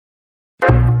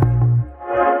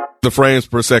The Frames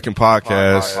Per Second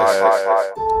podcast.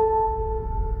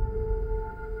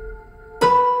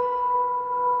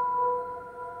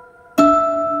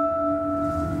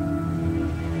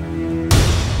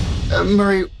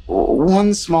 Murray,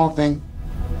 one small thing.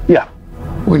 Yeah.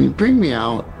 When you bring me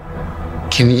out,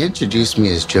 can you introduce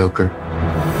me as Joker?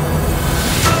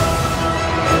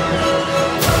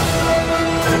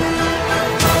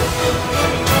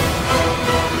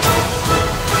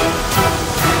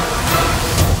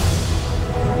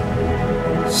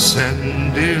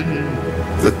 Send in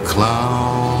the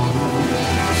clowns.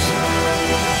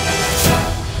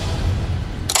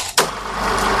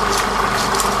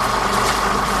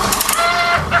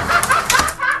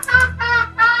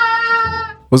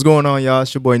 What's going on, y'all?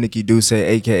 It's your boy Nikki Duce,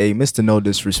 aka Mr. No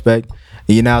Disrespect,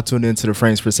 and you're now tuned into the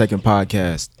Frames Per Second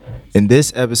podcast. In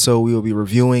this episode, we will be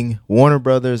reviewing Warner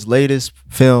Brothers' latest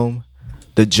film,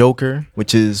 The Joker,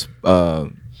 which is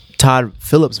Todd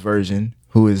Phillips' version,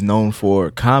 who is known for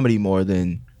comedy more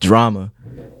than drama.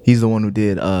 He's the one who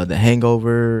did The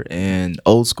Hangover and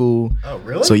Old School. Oh,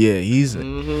 really? So yeah,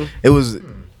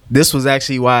 This was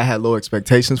actually why I had low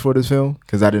expectations for this film,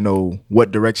 because I didn't know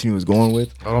what direction he was going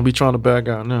with. I don't be trying to back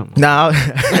out now. Nah,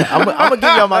 I'm gonna give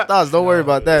y'all my thoughts. Don't worry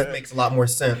about that. This makes a lot more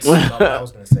sense than what I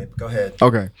was gonna say. But go ahead.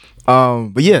 Okay.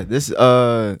 But yeah, this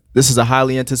is a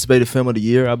highly anticipated film of the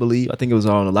year, I believe. I think it was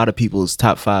on a lot of people's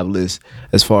top 5 list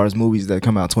as far as movies that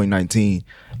come out 2019.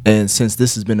 And since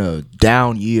this has been a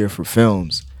down year for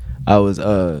films, I was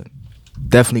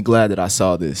definitely glad that I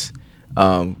saw this.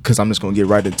 Because I'm just gonna get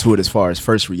right into it as far as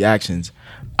first reactions.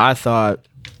 I thought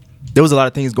there was a lot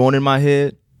of things going in my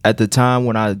head at the time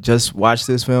when I just watched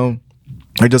this film,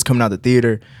 or just coming out the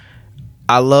theater.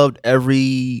 I loved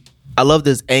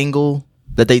this angle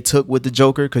that they took with the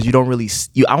Joker, because I don't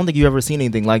think you've ever seen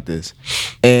anything like this.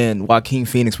 And Joaquin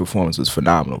Phoenix's performance was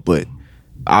phenomenal. But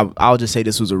I'll just say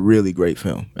this was a really great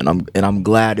film, and I'm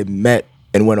glad it met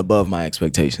and went above my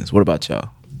expectations. What about y'all?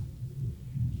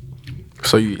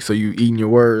 So you eating your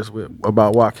words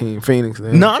about Joaquin Phoenix?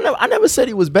 Then? No, I never said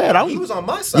he was bad. He was on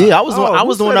my side. Yeah, I was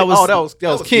the one that was. Oh, that was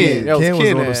Ken. That was Ken was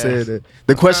the one who said that.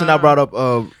 The question I brought up.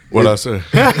 What I say?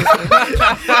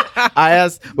 I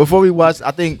asked before we watched. I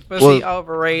think Was he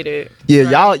overrated? Yeah,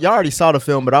 y'all already saw the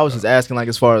film, but I was just asking, like,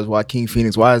 as far as Joaquin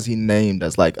Phoenix, why is he named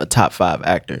as like a top 5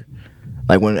 actor?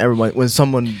 Like when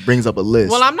someone brings up a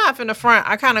list. Well, I'm not finna front.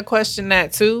 I kind of questioned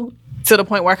that too, to the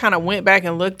point where I kind of went back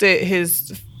and looked at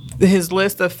his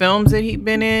list of films that he'd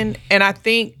been in, and I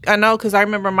know because I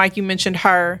remember, Mike, you mentioned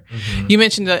Her. Mm-hmm. You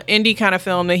mentioned the indie kind of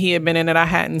film that he had been in that I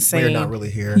hadn't seen. We're Not Really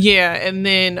Here. Yeah, and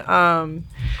then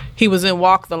he was in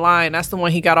Walk the Line. That's the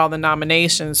one he got all the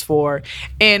nominations for.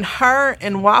 And Her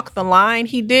and Walk the Line,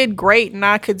 he did great, and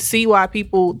I could see why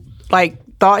people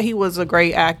thought he was a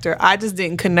great actor. I just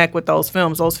didn't connect with those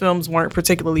films. Those films weren't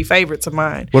particularly favorites of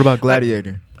mine. What about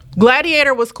Gladiator?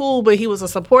 Gladiator was cool, but he was a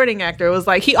supporting actor. It was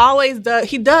like he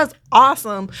does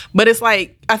awesome, but it's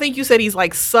like, I think you said he's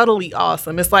like subtly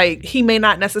awesome. It's like he may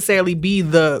not necessarily be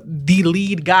the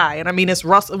lead guy. And I mean, it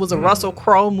was a Russell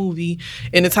Crowe movie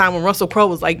in the time when Russell Crowe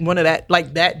was like one of that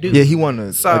dude. Yeah, he won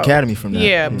the Academy from that.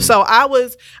 Yeah. So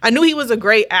I knew he was a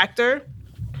great actor.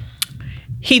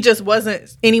 He just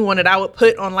wasn't anyone that I would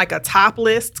put on like a top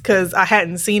list, because I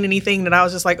hadn't seen anything that I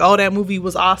was just like, oh, that movie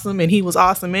was awesome and he was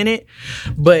awesome in it.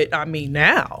 But I mean,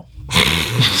 now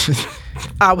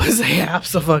I would say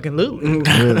absolutely.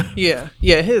 Yeah.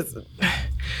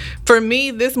 For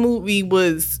me, this movie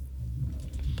was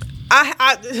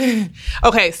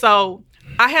okay. So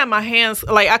I had my hands,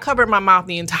 I covered my mouth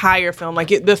the entire film.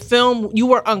 The film, you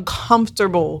were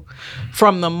uncomfortable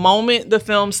from the moment the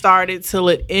film started till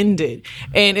it ended.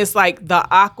 And it's like the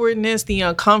awkwardness, the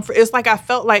uncomfort. It's like I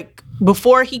felt like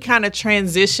before he kind of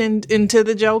transitioned into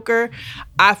the Joker,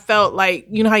 I felt like,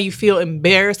 you know how you feel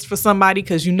embarrassed for somebody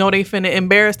because you know they finna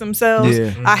embarrass themselves?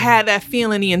 Yeah. I had that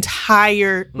feeling the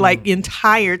entire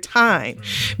time,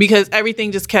 because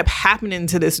everything just kept happening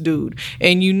to this dude.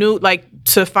 And you knew,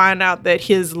 to find out that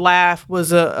his laugh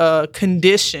was a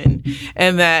condition,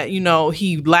 and that,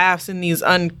 he laughs in these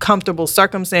uncomfortable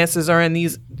circumstances or in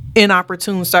these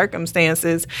inopportune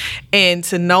circumstances, and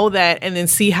to know that and then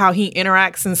see how he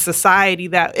interacts in society,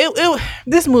 that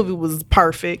this movie was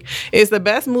perfect. It's the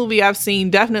best movie I've seen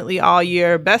definitely all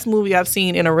year, best movie I've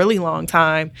seen in a really long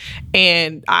time,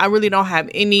 and I really don't have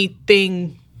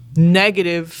anything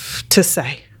negative to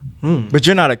say. But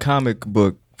you're not a comic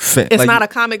book fan. It's not a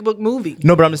comic book movie.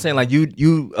 No, but I'm just saying,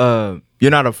 you're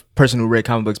not a person who read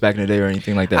comic books back in the day or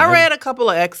anything like that. I read a couple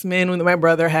of X-Men when my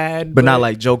brother had. But not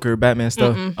like Joker, Batman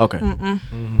stuff? Okay.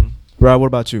 Mm-mm. Rob, what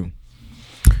about you?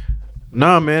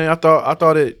 Nah, man, I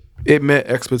thought it met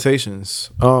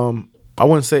expectations. I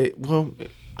wouldn't say. Well,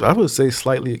 I would say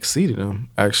slightly exceeded him.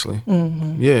 Actually,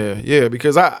 yeah.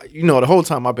 Because the whole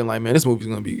time I've been like, man, this movie's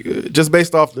gonna be good. Just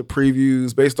based off the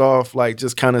previews, based off like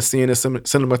just kind of seeing the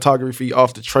cinematography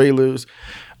off the trailers,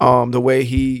 the way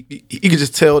you could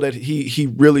just tell that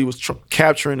he really was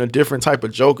capturing a different type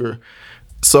of Joker.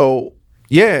 So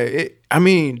yeah,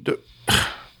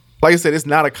 like I said, it's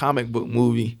not a comic book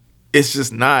movie. It's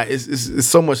just not. It's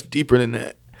so much deeper than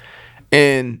that.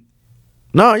 And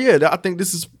no, yeah, I think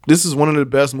this is one of the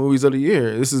best movies of the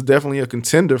year. This is definitely a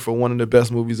contender for one of the best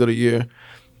movies of the year.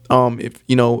 If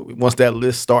once that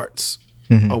list starts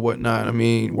or whatnot,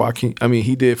 Joaquin.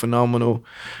 He did phenomenal.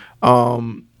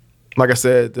 Like I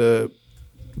said, the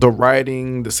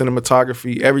writing, the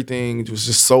cinematography, everything was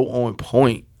just so on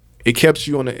point. It kept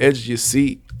you on the edge of your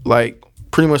seat, like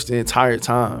pretty much the entire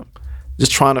time,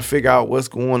 just trying to figure out what's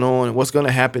going on and what's going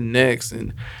to happen next,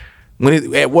 and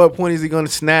at what point is he going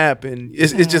to snap? And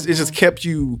it just kept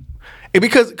you,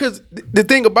 because the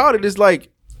thing about it is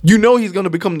like he's going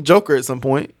to become the Joker at some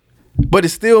point, but it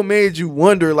still made you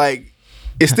wonder, like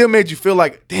it still made you feel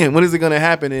like, damn, when is it going to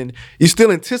happen? And you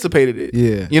still anticipated it.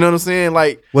 Yeah, you know what I'm saying?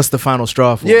 Like, what's the final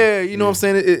straw for? Yeah, you know what I'm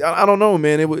saying? I don't know,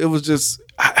 man. It was just.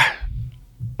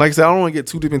 Like I said, I don't want to get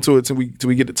too deep into it till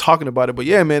we get to talking about it. But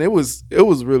yeah, man, it was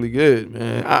really good,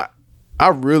 man. I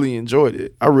really enjoyed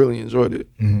it.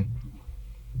 Mm-hmm.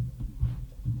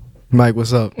 Mike,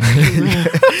 what's up?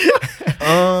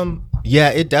 Yeah,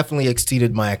 it definitely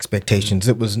exceeded my expectations.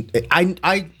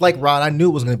 I like Rod, I knew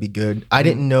it was going to be good. I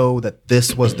didn't know that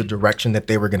this was the direction that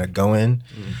they were going to go in.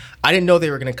 I didn't know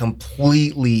they were going to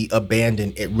completely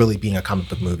abandon it really being a comic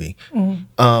book movie.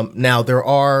 Now, there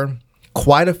are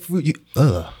quite a few...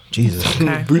 Jesus.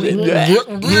 Okay.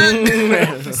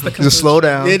 Just slow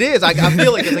down. It is. I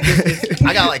feel like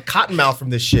I got like cotton mouth from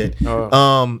this shit.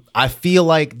 I feel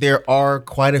like there are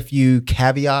quite a few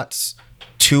caveats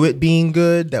to it being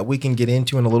good that we can get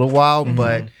into in a little while.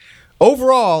 But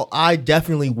overall, I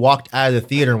definitely walked out of the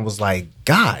theater and was like,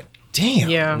 God damn.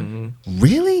 Yeah.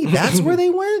 Really? That's where they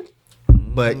went?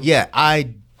 But yeah,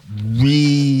 I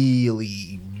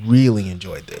really, really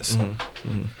enjoyed this.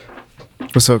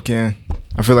 What's up, Ken?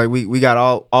 I feel like we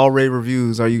got all rave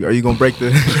reviews. Are you gonna break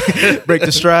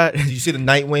the stride? Did you see the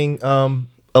Nightwing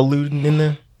alluding in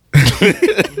there?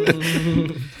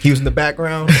 He was in the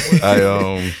background.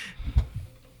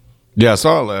 I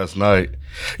saw it last night.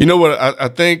 You know what? I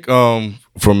think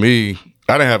for me,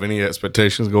 I didn't have any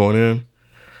expectations going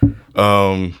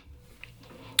in.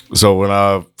 So when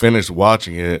I finished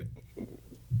watching it,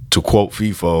 to quote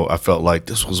FIFO, I felt like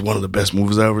this was one of the best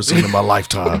movies I've ever seen in my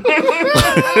lifetime.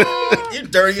 You're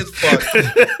dirty as fuck.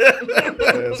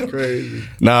 That's crazy.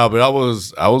 Nah, but I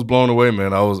was blown away,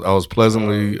 man. I was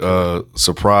pleasantly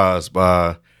surprised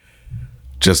by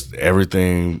just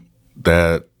everything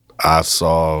that I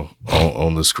saw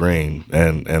on the screen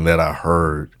and that I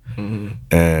heard.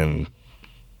 And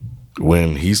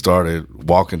when he started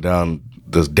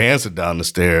dancing down the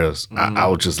stairs, I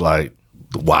was just like,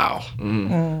 wow.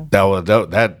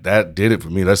 That did it for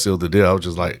me. That sealed the deal. I was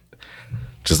just like,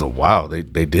 wow, they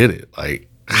did it. Like,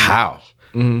 how?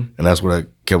 And that's what I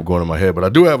kept going in my head. But I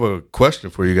do have a question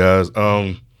for you guys.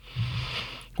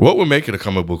 What would make it a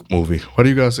comic book movie? What do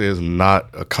you guys say is not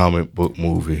a comic book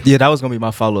movie? Yeah, that was gonna be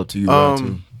my follow up to you.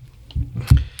 Too.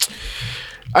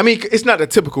 It's not a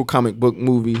typical comic book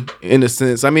movie in a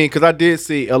sense. Because I did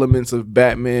see elements of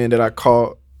Batman that I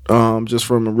caught just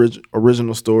from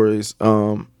original stories.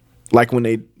 Like when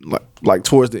they like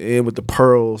towards the end with the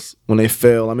pearls when they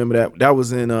fell. I remember that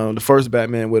was in the first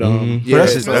Batman with Yeah,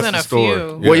 that's the story.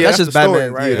 Well, yeah, that's just the story,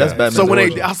 Batman, right? yeah, that's Batman's So when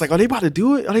origin. I was like, are they about to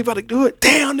do it?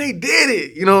 Damn, they did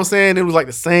it. You know what I'm saying? It was like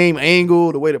the same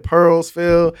angle, the way the pearls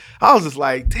fell. I was just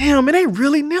like, damn, man, they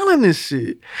really nailing this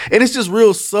shit. And it's just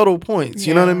real subtle points.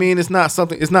 You know what I mean? It's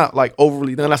not like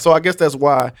overly done. So I guess that's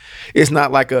why it's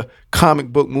not like a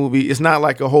comic book movie. It's not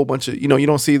like a whole bunch of, you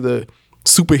don't see the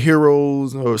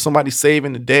superheroes or somebody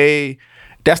saving the day.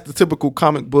 That's the typical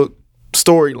comic book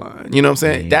storyline. You know what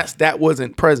I'm saying? That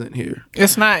wasn't present here.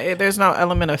 It's not. There's no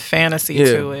element of fantasy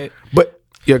to it. But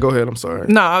yeah, go ahead. I'm sorry.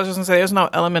 No, I was just gonna say there's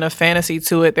no element of fantasy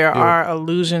to it. There are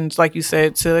allusions, like you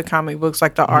said, to the comic books,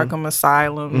 like the Arkham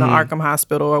Asylum, the Arkham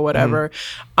Hospital, or whatever.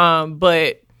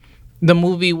 But the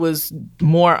movie was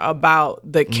more about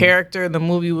the character. The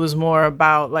movie was more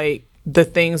about like the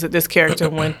things that this character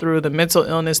went through, the mental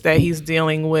illness that he's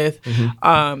dealing with,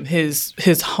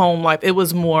 his home life. It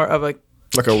was more of a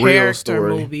real character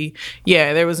story. movie.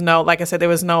 Yeah, there was no, like I said, there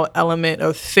was no element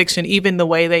of fiction. Even the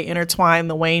way they intertwined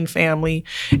the Wayne family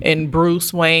and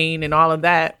Bruce Wayne and all of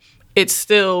that, it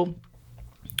still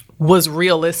was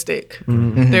realistic.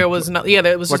 There was no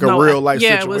there was Like just a no real life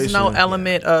it was no situation.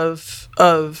 element of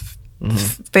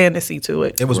fantasy to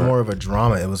it. It was more of a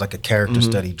drama. It was like a character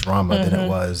study drama than it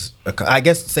was. I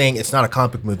guess saying it's not a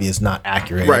comic book movie is not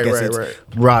accurate. I Right, guess right, it's, right.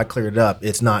 Rod cleared it up.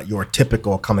 It's not your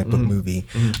typical comic book movie.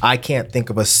 I can't think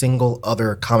of a single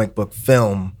other comic book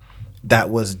film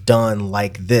that was done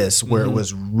like this, where it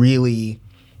was really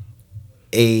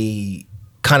a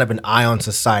kind of an eye on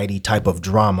society type of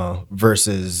drama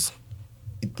versus,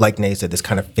 like Nate said, this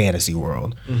kind of fantasy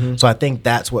world. So I think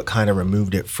that's what kind of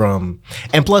removed it from.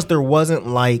 And plus, there wasn't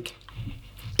like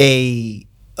a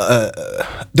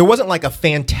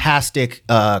fantastic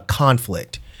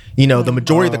conflict. You know, the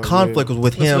majority of the conflict was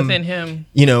with him, within him.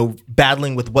 You know,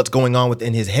 battling with what's going on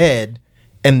within his head,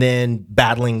 and then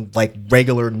battling like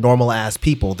regular normal ass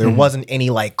people. There wasn't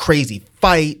any like crazy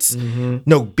fights,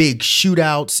 no big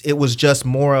shootouts. It was just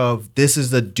more of, this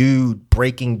is a dude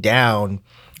breaking down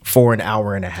for an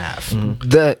hour and a half.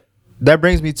 That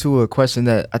brings me to a question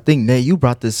that I think, Nate, you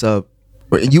brought this up,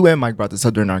 or you and Mike brought this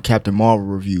up during our Captain Marvel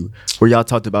review, where y'all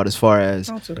talked about as far as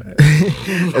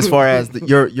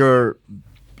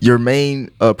your main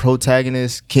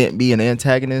protagonist can't be an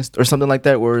antagonist or something like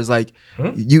that, where it's like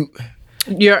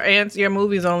Your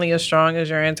movie's only as strong as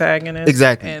your antagonist.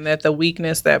 Exactly. And that the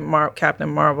weakness that Captain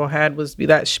Marvel had was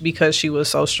because she was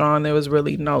so strong, there was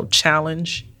really no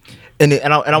challenge. And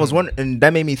I was wondering, and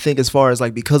that made me think as far as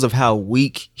like, because of how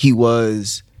weak he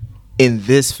was in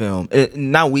this film,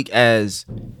 not weak as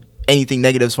anything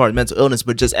negative as far as mental illness,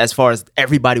 but just as far as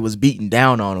everybody was beating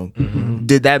down on him.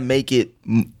 Did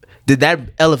that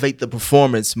elevate the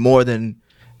performance more than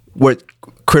what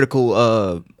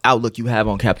critical outlook you have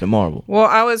on Captain Marvel? Well,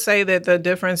 I would say that the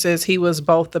difference is he was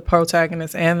both the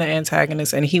protagonist and the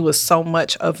antagonist, and he was so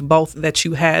much of both that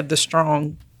you had the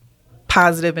strong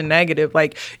positive and negative.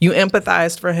 Like, you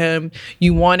empathized for him,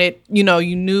 you wanted, you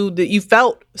knew that you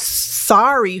felt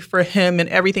sorry for him and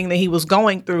everything that he was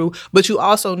going through, but you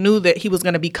also knew that he was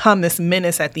going to become this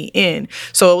menace at the end.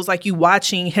 So it was like you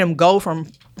watching him go from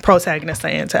protagonist to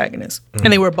antagonist,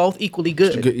 and they were both equally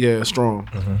good. Yeah, strong.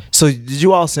 So did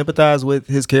you all sympathize with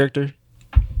his character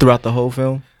throughout the whole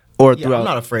film? Or Yeah, throughout? I'm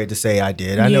not afraid to say I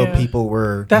did. I know Yeah. people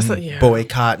were Yeah.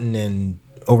 boycotting and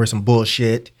over some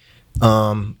bullshit,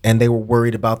 and they were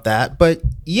worried about that. But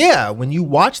yeah, when you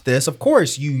watch this, of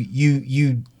course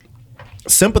you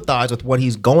sympathize with what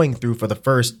he's going through for the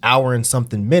first hour and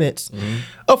something minutes.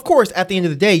 Of course, at the end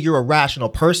of the day, you're a rational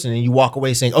person, and you walk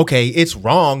away saying, okay, it's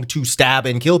wrong to stab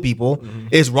and kill people.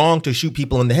 It's wrong to shoot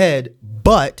people in the head.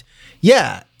 But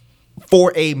yeah,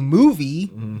 for a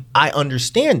movie, I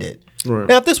understand it. Right.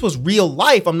 Now, if this was real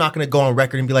life, I'm not going to go on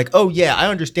record and be like, oh yeah, I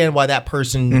understand why that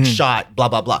person shot blah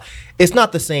blah blah. It's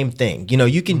not the same thing.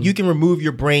 You can remove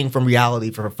your brain from reality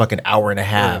for a fucking hour and a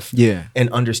half, Yeah. and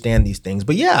understand these things.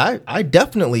 But yeah, I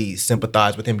definitely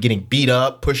sympathize with him getting beat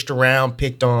up, pushed around,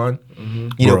 picked on.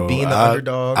 Bro, Being the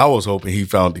underdog. I was hoping he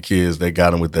found the kids that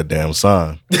got him with that damn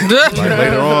sign. Like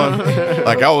later on,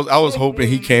 like I was hoping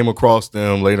he came across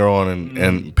them later on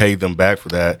and paid them back for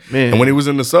that. Man. And when he was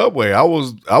in the subway, I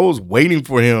was waiting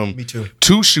for him Me too.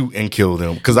 to shoot and kill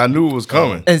them because I knew it was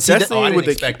coming. And see, That that- scene I didn't with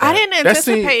the expect I that. didn't That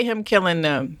scene- anticipate him killing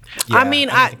them. Yeah, I mean,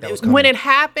 I didn't think that was coming. when it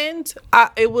happened,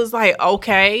 it was like,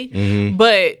 okay,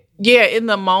 but yeah, in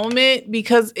the moment,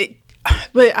 because it.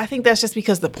 But I think that's just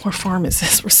because the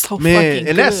performances were so fucking Man,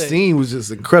 and that good. scene was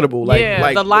just incredible. Like,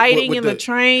 yeah, the lighting with in the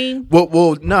train.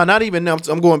 Well, no, not even now.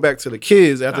 I'm going back to the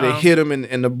kids after they hit him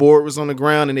and the board was on the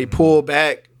ground and they pulled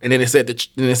back and then it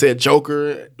said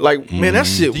Joker. Like, man, that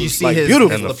shit Did you was see like his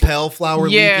beautiful. lapel flower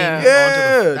Yeah. leaking?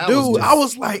 Yeah, onto the, that dude. just- I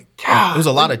was like, God, It was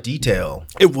a lot of detail.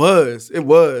 It was,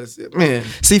 man.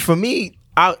 See, for me,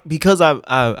 because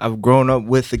I've grown up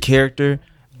with the character,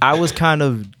 I was kind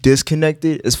of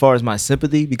disconnected as far as my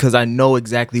sympathy because I know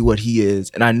exactly what he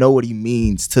is and I know what he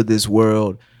means to this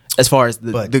world. As far as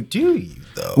But the do you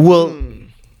though? well,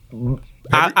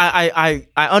 I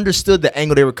understood the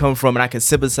angle they were coming from, and I can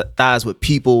sympathize with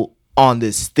people on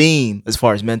this theme as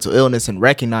far as mental illness and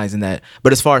recognizing that.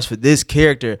 But as far as for this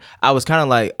character, I was kind of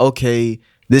like, okay,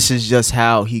 this is just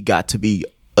how he got to be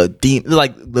a demon.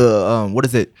 Like the what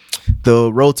is it?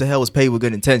 The road to hell was paved with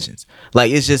good intentions.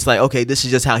 Like, it's just like, okay, this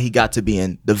is just how he got to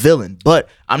being the villain. But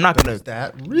I'm not gonna.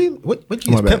 That really? What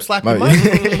you My bad. pimp slap your My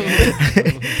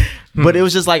mic? But it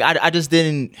was just like I just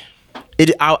didn't.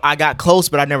 I got close,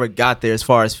 but I never got there as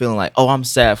far as feeling like, oh, I'm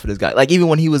sad for this guy. Like, even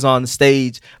when he was on the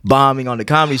stage bombing on the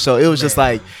comedy show, it was just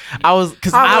like I was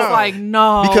like,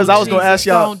 no, because I was gonna ask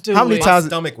y'all don't do how many it. times My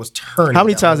stomach was turning. how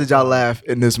many that times whole did y'all time. laugh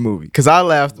in this movie? Because I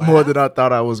laughed more than I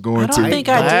thought I was going I don't to. think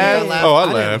I did. Oh, I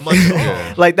didn't laughed. much at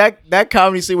all. Like that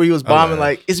comedy scene where he was bombing,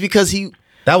 laughed. like it's because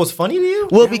That was funny to you?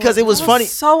 Well, because it was That funny.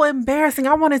 so embarrassing.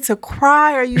 I wanted to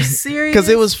cry. Are you serious? Because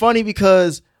it was funny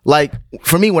because like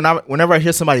for me whenever I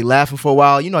hear somebody laughing for a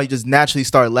while, you just naturally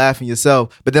start laughing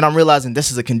yourself. But then I'm realizing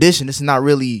this is a condition. This is not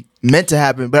really meant to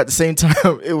happen. But at the same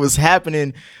time, it was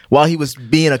happening while he was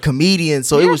being a comedian.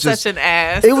 So You're it was just such an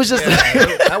ass. it was just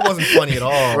That wasn't funny at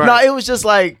all. no, it was just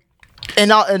like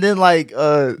and then like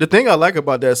The thing I like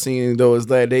about that scene though is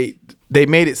that they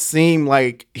made it seem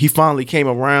like he finally came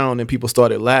around and people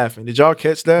started laughing. Did y'all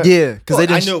catch that? yeah, because Well,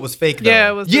 they I didn't knew it was fake though. Yeah,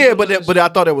 it was. Yeah, but I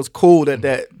thought it was cool that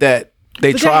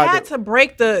they But tried they had to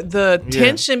break the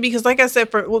tension because, like I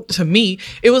said, to me,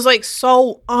 it was like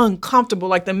so uncomfortable.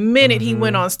 Like the minute he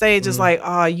went on stage, it's like,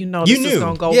 oh, You this knew. is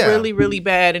gonna go Yeah. really, really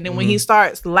bad. And then when he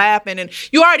starts laughing, and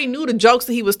you already knew the jokes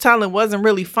that he was telling wasn't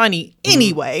really funny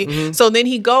anyway. So then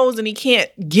he goes and he can't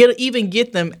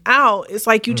get them out. It's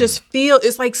like you just feel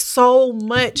it's like so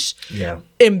much Yeah.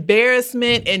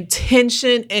 embarrassment and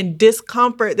tension and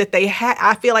discomfort that they had.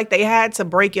 I feel like they had to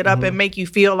break it up and make you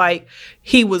feel like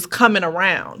he was coming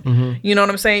around. You know what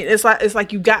I'm saying? It's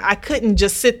like I couldn't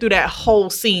just sit through that whole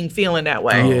scene feeling that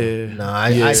way. Yeah. No,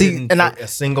 I See, didn't and for a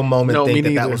single moment No, think me that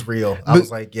neither. was real. I was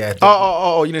like, yeah.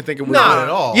 Oh, you didn't think it was Not real? at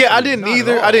all. Yeah, I didn't Not at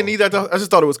either. all. I didn't either. I just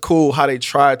thought it was cool how they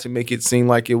tried to make it seem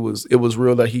like it was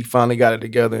real, that he finally got it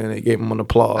together and they gave him an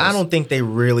applause. I don't think they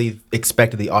really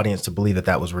expected the audience to believe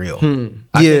that was real.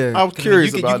 yeah. I was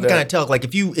curious you about can kind of that. tell, like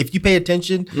if you pay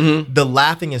attention, the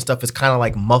laughing and stuff is kind of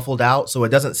like muffled out, so it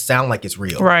doesn't sound like it's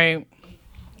real. Right.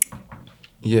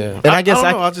 Yeah, And I guess don't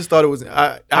I- know. I just thought it was.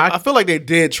 I feel like they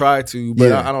did try to, but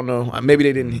Yeah. I don't know. Maybe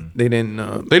they didn't. They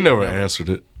didn't. They never answered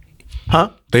it.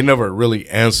 Huh? They never really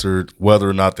answered whether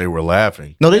or not they were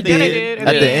laughing. No, they Yeah, they did. did.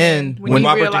 At the end When When you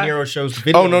Robert realize- De Niro shows the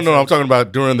video. Oh no, I'm talking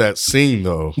about during that scene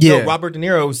though. yeah. No, Robert De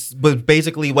Niro was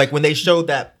basically like when they showed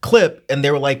that clip and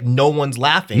they were like, no one's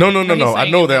laughing. No. he's I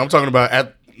saying know it- that. I'm talking about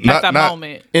at that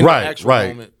moment. In the Right, actual right.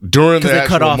 moment. During the Because they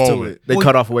actual cut off moment. to it. They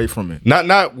cut off away from it.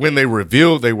 Not when they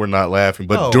revealed they were not laughing,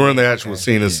 but Oh, during the actual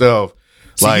scene itself.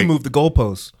 So like you moved the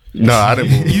goalposts. no, I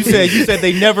didn't move. You said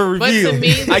they never But to revealed.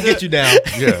 me, I get you down.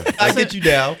 Yeah. I get you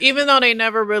down. Even though they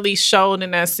never really showed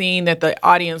in that scene that the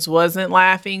audience wasn't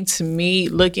laughing, to me,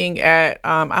 looking at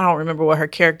I don't remember what her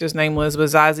character's name was, but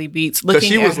Zazie Beetz, looking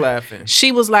she at was her- laughing.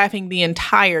 She was laughing the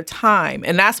entire time,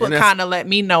 and that's what And that's- kind of let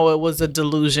me know it was a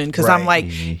delusion because I'm Right.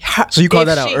 like, So you called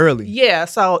if that out early? Yeah.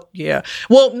 So yeah.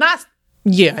 Well, not.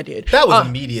 Yeah, I did. That was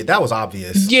immediate. That was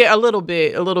obvious. Yeah, a little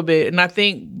bit. And I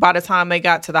think by the time they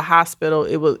got to the hospital,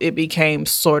 it became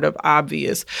sort of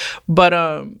obvious. But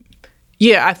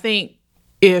yeah, I think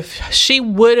if she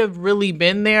would have really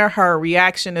been there, her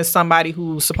reaction as somebody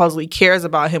who supposedly cares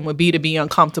about him would be to be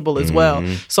uncomfortable as well.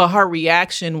 So her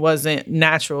reaction wasn't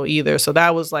natural either. So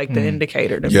that was like the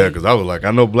indicator to Yeah, me. because I was like,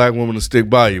 I know black women to stick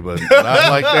by you, but not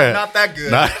like that. Not that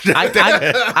good.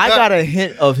 I got a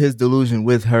hint of his delusion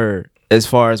with her as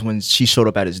far as when she showed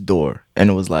up at his door and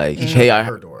it was like, hey,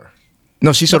 Her door.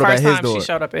 no, she showed up at First his time door. she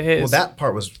showed up at his. Well, that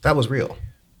part was real.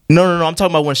 No, I'm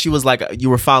talking about when she was like, you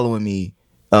were following me.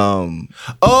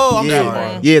 Oh, I'm Yeah,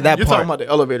 sorry. yeah, that You're part. talking about the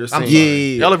elevator scene. sorry.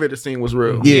 The elevator scene was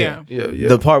real. Yeah. Yeah.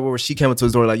 The part where she came up to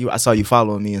his door like, I saw you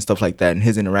following me and stuff like that, and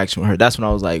his interaction with her. That's when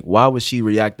I was like, why would she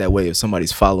react that way if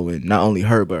somebody's following not only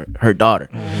her but her daughter?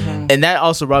 And that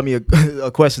also brought me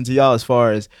a question to y'all as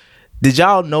far as, did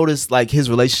y'all notice like his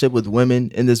relationship with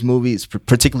women in this movie,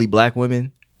 particularly black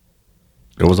women?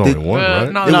 There was only one,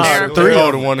 right? no, It was there- three.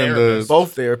 Oh, the one in the.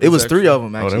 Both there. It was three of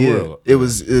them they actually. Yeah. were. It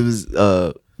was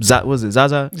was it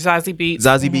Zaza? Zazie Beetz.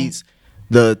 Zazie Beetz,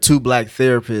 the two black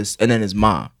therapists, and then his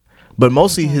mom. But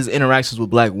mostly his interactions with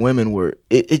black women were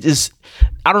it just,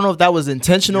 I don't know if that was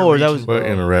intentional or that was What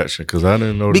interaction? Because I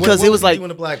didn't know. because What it was was he like doing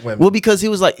to black women? well, because he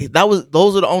was like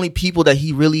those are the only people that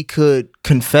he really could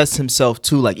confess himself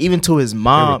to, like even to his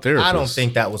mom. I don't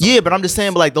think that was. Yeah, but I'm just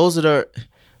saying, but like those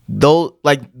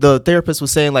like the therapist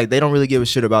was saying, like they don't really give a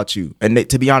shit about you, and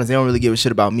to be honest, they don't really give a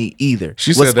shit about me either. She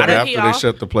Was- said that I after didn't they he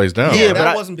shut the place down. Yeah, that but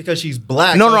I- wasn't because she's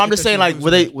black. No, That was I'm just because saying, she like,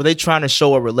 was- were they trying to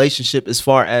show a relationship as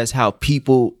far as how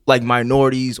people, like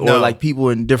minorities or No. like people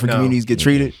in different No. communities get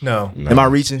treated? No. Am I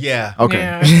reaching? Yeah. Okay.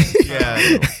 Yeah.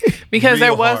 Yeah. Because there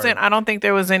Real wasn't, hard. I don't think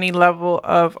there was any level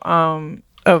of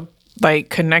like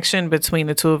connection between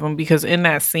the two of them, because in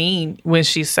that scene when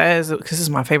she says, because this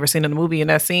is my favorite scene in the movie, in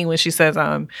that scene when she says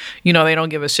they don't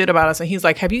give a shit about us, and he's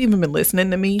like, have you even been listening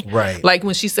to me? Right. Like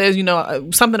when she says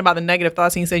something about the negative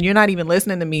thoughts, and he said, you're not even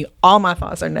listening to me, all my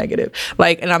thoughts are negative,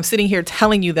 like, and I'm sitting here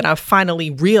telling you that I've finally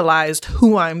realized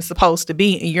who I'm supposed to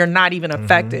be, and you're not even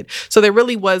affected. So there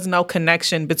really was no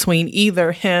connection between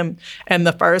either him and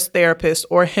the first therapist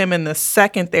or him and the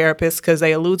second therapist, because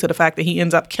they allude to the fact that he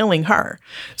ends up killing her.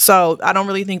 So So I don't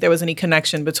really think there was any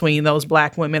connection between those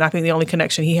black women. I think the only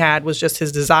connection he had was just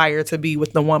his desire to be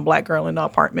with the one black girl in the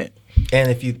apartment. And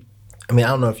I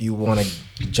don't know if you want to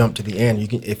jump to the end. You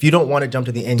can, if you don't want to jump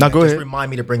to the end, No, yet, go just ahead. remind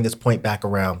me to bring this point back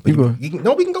around. But You we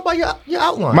can go by your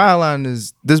outline. My outline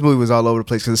is this movie was all over the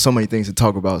place because there's so many things to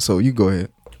talk about. So you go ahead.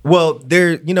 Well,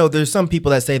 there's some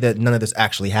people that say that none of this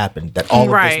actually happened, that all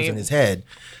of this was in his head.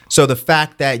 So the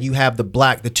fact that you have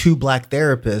the two black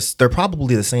therapists, they're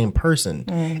probably the same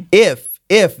person. If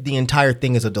the entire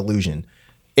thing is a delusion,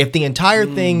 if the entire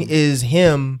thing is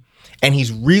him and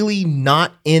he's really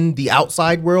not in the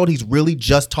outside world, he's really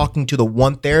just talking to the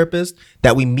one therapist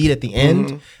that we meet at the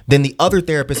end, then the other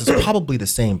therapist is probably the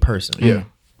same person. Yeah.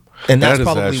 And that's That is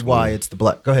probably actually- why it's the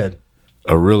black. Go ahead.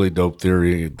 A really dope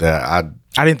theory that I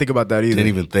I didn't think about that either. didn't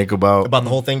even think about. About the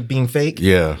whole thing being fake?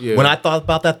 Yeah. Yeah. When I thought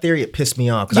about that theory, it pissed me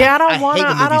off. 'cause Yeah, I don't hate want to.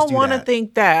 when I movies don't do want to that.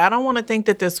 think that. I don't want to think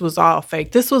that this was all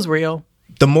fake. This was real.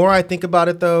 The more I think about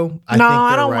it, though, I No, think I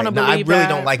they're don't right. wanna No, I believe really that.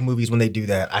 don't like movies when they do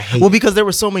that. I hate. Well, because there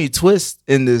were so many twists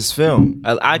in this film.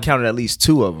 I counted at least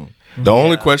 2 of them. The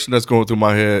only question that's going through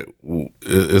my head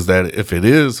is that if it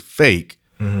is fake,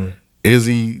 is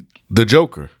he the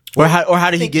Joker? Or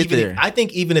how did he think get even there? I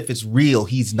think even if it's real,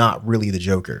 he's not really the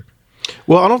Joker.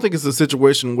 Well, I don't think it's a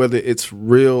situation whether it's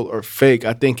real or fake.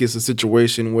 I think it's a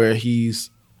situation where he's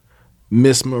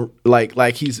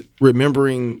like he's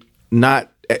remembering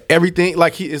not everything.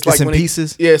 Like it's like in when he-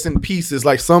 pieces? Yeah, it's in pieces.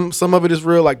 Like some of it is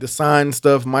real. Like the sign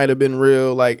stuff might have been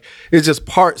real. Like it's just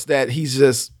parts that he's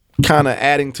just kind of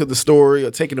adding to the story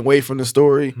or taking away from the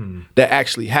story that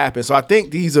actually happened. So I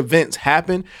think these events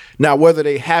happen. Now, whether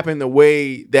they happen the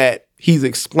way that he's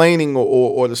explaining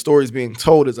or the story's being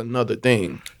told is another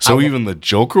thing. So even the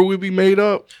Joker would be made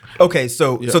up? Okay,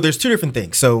 so there's two different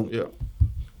things. So Yeah.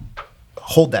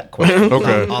 hold that question.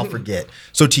 Okay. I'll forget.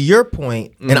 So to your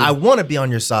point, and I want to be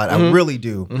on your side. I really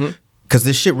do, because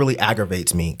this shit really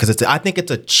aggravates me. Because I think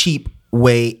it's a cheap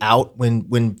way out when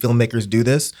filmmakers do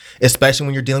this, especially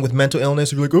when you're dealing with mental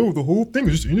illness. You're like, oh, the whole thing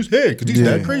is just in his head because he's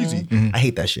that crazy. I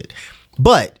hate that shit.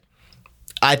 But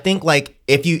I think like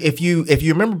if you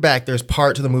remember back, there's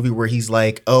parts of the movie where he's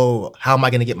like, oh, how am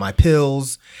I going to get my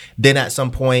pills? Then at some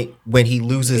point when he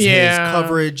loses his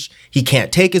coverage, he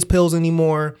can't take his pills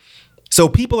anymore. So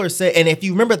people are saying, and if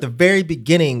you remember at the very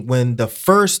beginning when the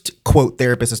first quote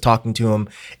therapist is talking to him,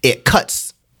 it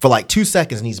cuts for like 2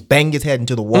 seconds and he's banging his head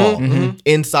into the wall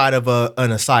inside of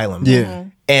an asylum. Yeah.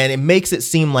 And it makes it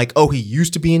seem like, oh, he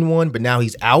used to be in one, but now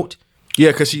he's out.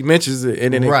 Yeah, because she mentions it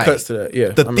and then it cuts to that. Yeah.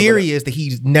 The theory is that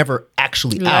he's never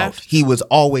actually out. Left. He was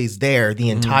always there the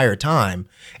entire time.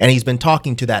 And he's been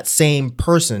talking to that same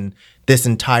person this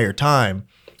entire time.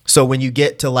 So when you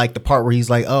get to like the part where he's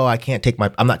like, oh,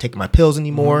 I'm not taking my pills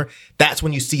anymore. That's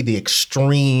when you see the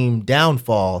extreme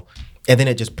downfall. And then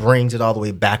it just brings it all the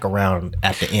way back around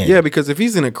at the end. Yeah, because if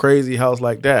he's in a crazy house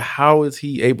like that, how is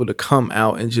he able to come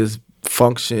out and just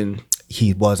function?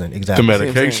 He wasn't The exactly.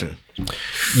 medication.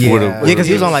 Yeah. Would've- Yeah, because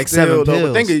he was on like 7 Still, though, pills.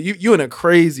 but think of you in a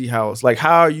crazy house. Like,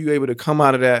 how are you able to come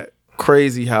out of that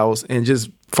crazy house and just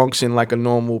function like a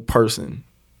normal person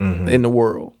in the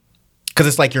world? Because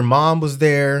it's like your mom was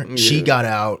there, she got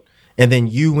out, and then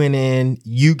you went in,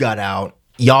 you got out,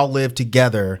 y'all lived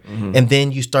together, and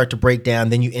then you start to break down,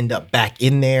 then you end up back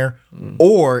in there.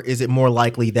 Or is it more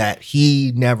likely that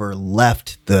he never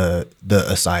left the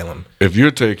asylum? If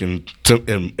you're taking,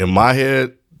 in my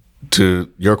head,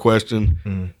 to your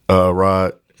question,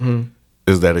 Rod,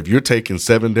 is that if you're taking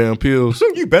 7 damn pills,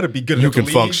 You better be good. you can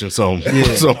function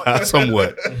somehow,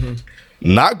 somewhat.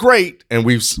 Not great, and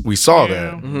we saw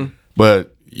that,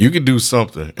 but you could do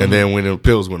something. And then when the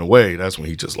pills went away, that's when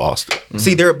he just lost it.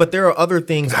 See, there are other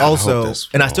things hope also, that's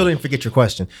and I still didn't forget your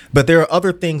question, but there are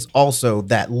other things also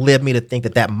that led me to think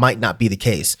that might not be the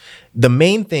case. The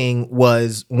main thing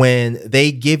was when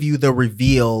they give you the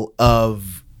reveal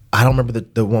of, I don't remember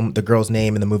the girl's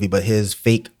name in the movie, but his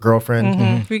fake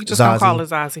girlfriend. We just gonna call her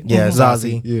Zazie. Yeah,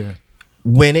 Zazie. Yeah.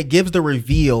 When it gives the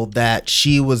reveal that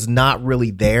she was not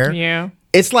really there, Yeah.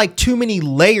 it's like too many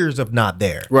layers of not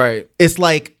there. Right. It's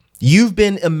like you've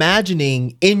been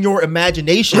imagining in your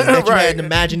imagination that you had an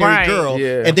imaginary Right. girl,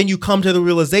 Yeah. and then you come to the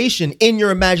realization in your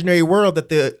imaginary world that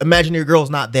the imaginary girl is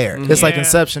not there. It's like Yeah.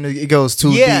 Inception. It goes too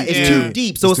Yeah, deep. it's too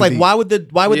deep. So it's too like, deep. why would the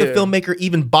Yeah. filmmaker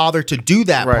even bother to do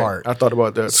that Right. part? I thought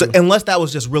about that. So, too. unless that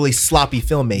was just really sloppy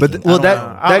filmmaking. But well,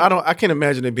 I can't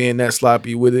imagine it being that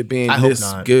sloppy with it being I hope this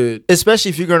not. good. especially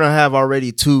if you're gonna have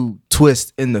already 2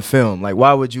 twists in the film. Like,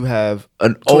 why would you have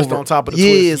an Twist on top of the yeah,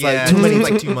 twist. it's yeah, like too many.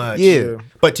 like too much. Yeah.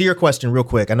 But to your question, real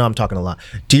quick, I know I'm talking a lot.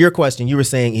 To your question, you were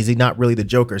saying, is he not really the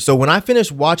Joker? So when I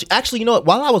finished watching, actually, you know what?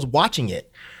 While I was watching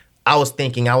it, I was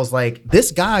thinking, I was like,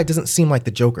 this guy doesn't seem like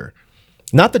the Joker.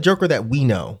 Not the Joker that we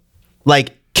know.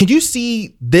 Like, can you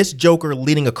see this Joker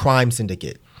leading a crime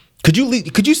syndicate? Could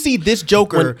you see this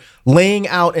Joker laying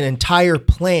out an entire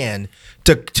plan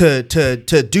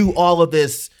to do all of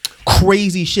this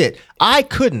crazy shit? I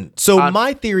couldn't. So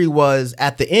my theory was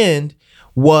at the end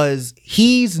was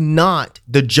he's not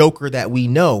the Joker that we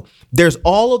know. There's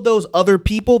all of those other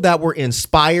people that were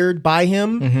inspired by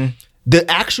him. Mm-hmm. The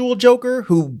actual Joker,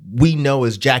 who we know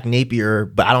is Jack Napier,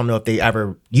 but I don't know if they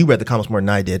ever, you read the comics more than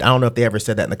I did. I don't know if they ever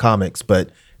said that in the comics, but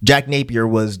Jack Napier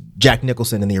was Jack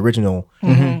Nicholson in the original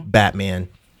Batman.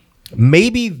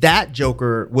 Maybe that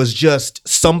Joker was just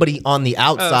somebody on the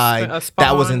outside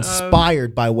that was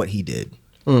inspired by what he did.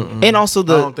 And also I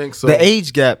don't think so. the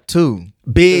age gap too.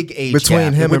 Big age between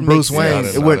gap. him and Bruce Wayne.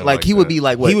 sense. It would I like didn't he like would that. be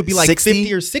like what? He would be like 60?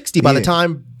 50 or 60 by the Yeah.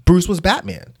 time Bruce was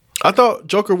Batman. I thought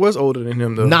Joker was older than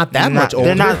him though. Not that much older.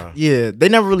 They're not. Yeah, they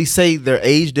never really say their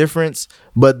age difference,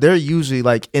 but they're usually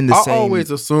like in the I same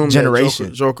always assumed generation.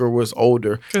 that Joker was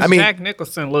older. Because Jack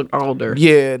Nicholson looked older.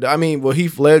 Yeah, I mean, well,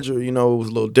 Heath Ledger, it was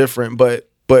a little different, but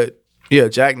yeah,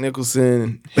 Jack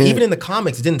Nicholson. But even in the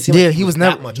comics, it didn't seem Yeah, like he was that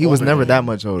never. much He was older never than that him.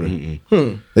 much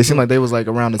older. They seemed like they was like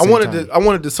around the I same wanted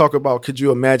time. to talk about. Could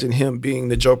you imagine him being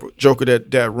the Joker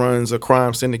that runs a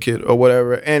crime syndicate or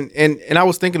whatever? And I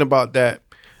was thinking about that.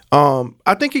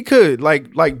 I think he could,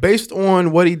 like based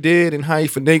on what he did and how he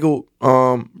finagled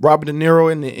Robert De Niro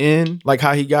in the end, like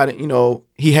how he got it.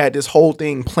 He had this whole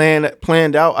thing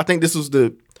planned out. I think this was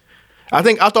I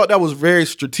thought that was very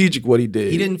strategic what he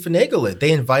did. He didn't finagle it.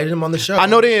 They invited him on the show. I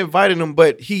know they invited him,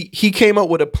 but he came up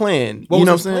with a plan. What you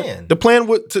know was what I'm his saying? plan? The plan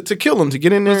was to kill him, to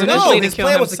get in there. No, Initially to his kill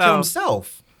plan was to kill himself.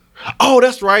 himself. Oh,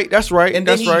 that's right. And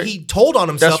then he told on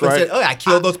himself That's and said, right. I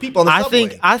killed those people on the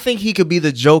subway. I think he could be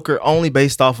the Joker only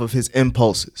based off of his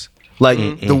impulses. Like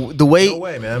the way. No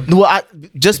way, man. Well,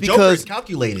 just Joker because is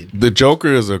calculated. The Joker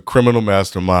is a criminal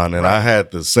mastermind, and I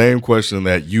had the same question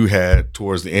that you had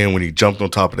towards the end when he jumped on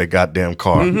top of that goddamn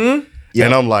car. And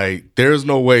I'm like, there's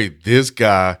no way this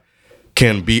guy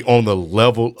can be on the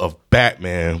level of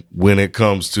Batman when it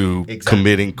comes to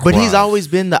committing crime. But he's always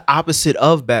been the opposite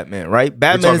of Batman, right?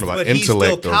 Batman talking is about But he's still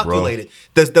intellect, though, bro.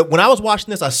 calculated. When I was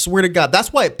watching this, I swear to God,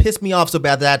 that's why it pissed me off so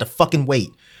bad that I had to fucking wait.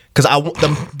 Because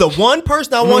the one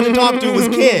person I wanted to talk to was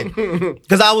Ken.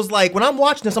 Because I was like, when I'm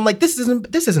watching this, I'm like, this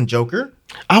isn't Joker.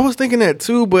 I was thinking that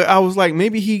too, but I was like,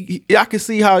 maybe I could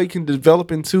see how he can develop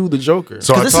into the Joker.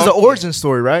 So I because this is talked- an origin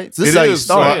story, right? So this It is how you is.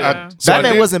 So start. so I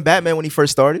Batman did- wasn't Batman when he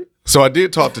first started. So I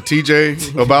did talk to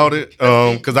TJ about it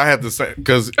because I had the same.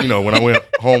 Because when I went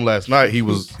home last night, he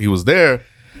was there,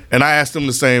 and I asked him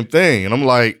the same thing, and I'm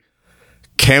like,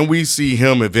 can we see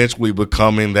him eventually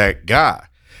becoming that guy?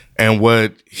 And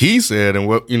what he said, and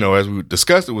what as we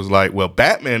discussed, it was like, well,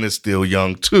 Batman is still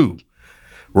young too,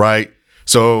 right?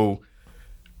 So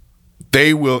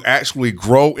they will actually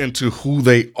grow into who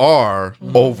they are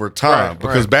over time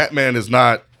because Batman is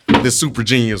not this super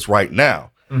genius right now.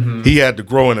 He had to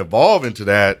grow and evolve into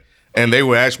that, and they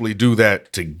would actually do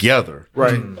that together.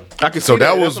 Right. I could So see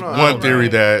that That's was what one theory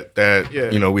that we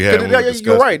had. when we You're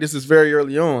discussed right. it. This is very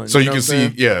early on. So you know can what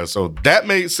I'm see, saying? so that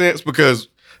made sense because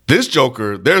this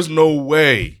Joker, there's no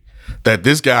way that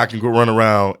this guy can go run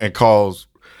around and cause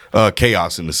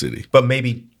chaos in the city. But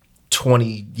maybe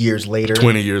 20 years later.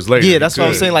 20 years later. Yeah, he that's what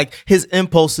I'm could. saying. Like his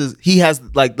impulses, he has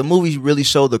like the movies really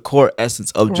show the core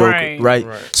essence of Joker, right?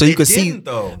 So you It could see. didn't,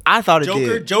 though. I thought it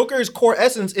Joker, did. Joker's core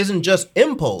essence isn't just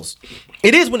impulse.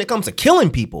 It is when it comes to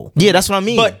killing people. Yeah, that's what I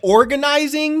mean. But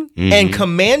organizing and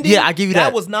commanding, Yeah, I give you that.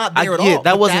 That was not there at yeah, all.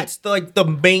 that But wasn't- That's the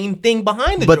main thing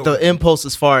behind the but Joker. the impulse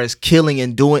as far as killing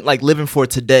and doing, like living for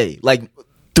today, like But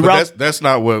throughout. that's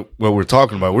not what we're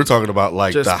talking about. We're talking about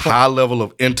like Just the high level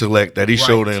of intellect that he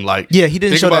showed in like. Yeah, he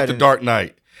didn't think show about that The in- Dark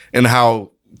Knight and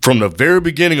how from the very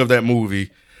beginning of that movie,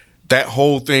 that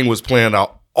whole thing was planned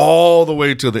out all the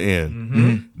way to the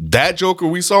end. That Joker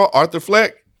we saw, Arthur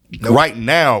Fleck, right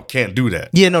now can't do that.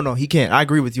 Yeah, no, he can't. I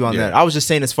agree with you on Yeah. that. I was just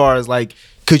saying, as far as like,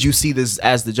 could you see this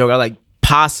as the Joker? Like,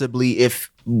 possibly if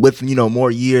with more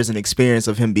years and experience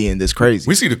of him being this crazy.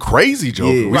 We see the crazy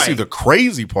Joker. Yeah. We see Right. the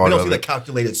crazy we part don't of see the it.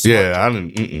 calculated smart. Yeah, I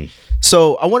didn't.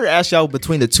 So I wanted to ask y'all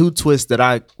between the two twists that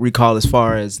I recall, as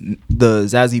far as the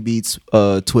Zazie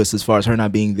Beetz twist, as far as her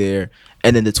not being there,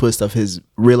 and then the twist of his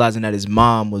realizing that his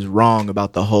mom was wrong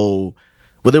about the whole.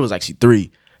 Well, there was actually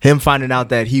three. Him finding out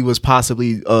that he was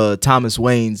possibly Thomas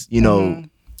Wayne's,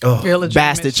 Illegitimate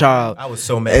bastard child. I was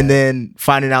so mad. And then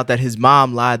finding out that his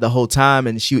mom lied the whole time,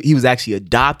 and he was actually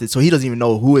adopted, so he doesn't even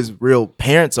know who his real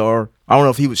parents are. I don't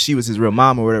know if she was his real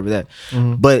mom or whatever that.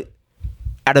 But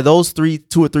out of those two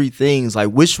or three things, like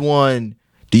which one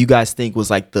do you guys think was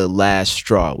like the last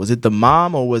straw? Was it the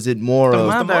mom or was it more The of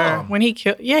mother, mom. when he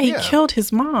killed, he killed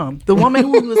his mom, the woman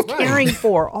who he was caring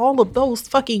for all of those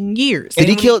fucking years. Did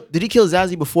he kill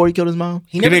Zazie before he killed his mom?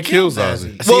 He didn't kill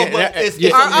Zazie.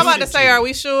 I'm about to say, are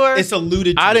we sure? It's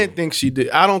alluded to. I didn't think she did.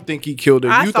 I don't think he killed her.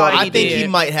 I You thought thought I he think did. he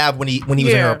might have when he was in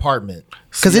her Yeah. apartment.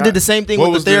 Because he did the same thing What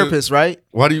with was the the- therapist, right?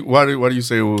 Why do you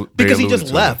say it was, they Because he alluded just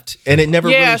to left and it never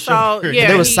yeah, really showed so her. yeah,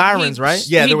 There was he- sirens, he- right?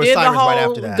 Yeah, he there was did sirens the right whole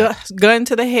after that. gun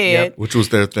to the head, which was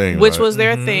their thing, which right? was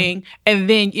their thing, and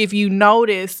then if you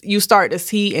notice, you start to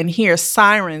see and hear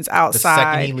sirens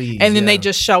outside, he leaves, and then they yeah.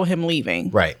 just show him leaving.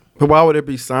 Right. But why would there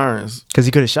be sirens? Because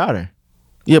he could have shot her.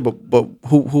 Yeah, but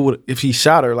who would, if he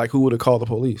shot her, like who would have called the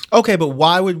police? Okay, but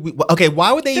why would we? Okay,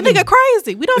 why would they The even? nigga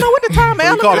crazy. We don't know what the time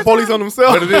He called the police on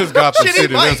himself. But it is Gotham Shit, he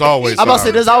City. might. There's always. I'm about to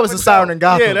say there's always a siren in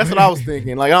Gotham. Yeah, that's what I was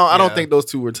thinking. Like I don't think those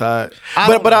two were tied.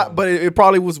 don't know. But it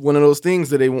probably was one of those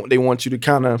things that they want you to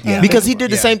kind of. Yeah. Because he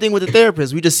did the Yeah. same thing with the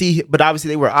therapist. We just see, but obviously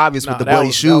they were obvious with the that bloody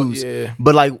was- shoes. yeah.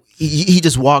 But like he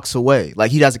just walks away.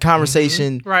 Like he has a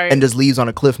conversation Right. and just leaves on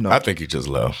a cliff note. I think he just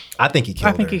left. I think he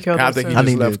killed I think her. he killed. I him think he too. just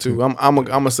think he left did too.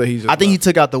 I'm gonna say he just. I think he left.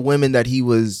 took out the women that he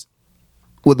was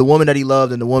with, the woman that he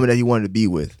loved and the woman that he wanted to be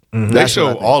with. They That's show what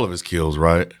I think. all of his kills,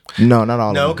 right? No, not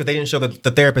all. No, of them. because they didn't show the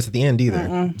therapist at the end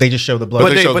either. They just show the blood.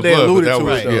 But they- showed the they blood, alluded that to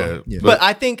was- it, though. yeah. Yeah. But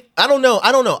I think I don't know.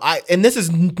 And this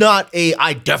is not a.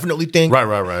 I definitely think.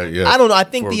 Right. Yeah. I don't know. I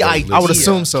think For the those idea. listening. I would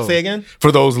assume so. Say again.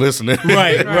 For those listening,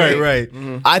 Right.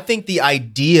 I think the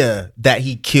idea that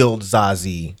he killed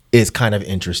Zazie is kind of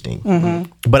interesting.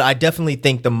 But I definitely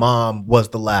think the mom was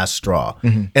the last straw.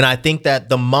 And I think that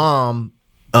the mom,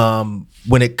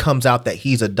 when it comes out that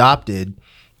he's adopted,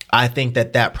 I think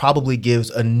that probably gives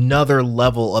another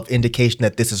level of indication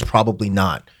that this is probably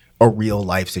not a real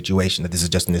life situation, that this is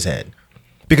just in his head.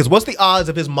 Because what's the odds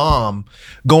of his mom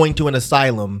going to an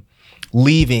asylum,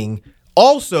 leaving,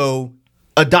 also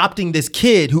adopting this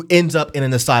kid who ends up in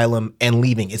an asylum and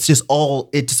leaving? It's just all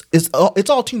it's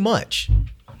all too much.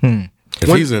 if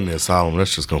he's in the asylum,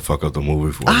 that's just gonna fuck up the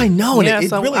movie for me. I know, and Yeah, it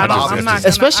so really I'm bothers not me. gonna,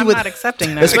 Especially I'm with- not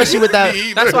accepting that. Especially with that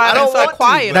That's why I I've don't been so want to.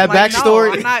 quiet. That I'm like, backstory-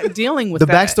 No, I'm not dealing with the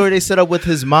that. backstory they set up with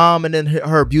his mom and then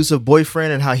her abusive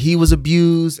boyfriend and how he was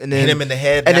abused and then Hit him in the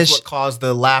head. and That's then what caused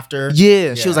the laughter.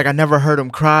 yeah, she was like, I never heard him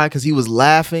cry because he was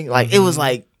laughing. Like it was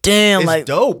like, damn, It's like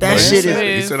dope, That man. shit It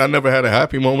is. He said, "I never had a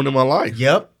happy moment in my life."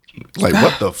 Yep. Like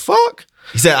what the fuck?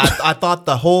 He said, I thought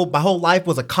my whole life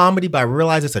was a comedy, but I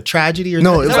realized it's a tragedy. Or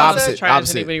No, something. it was Is that what he opposite. said? Tragedy,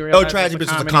 opposite. but he Oh, realized tragedy,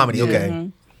 it's bitch was a comedy.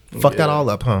 Okay. Fuck that all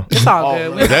up, huh? It's all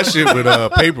good. We- That shit with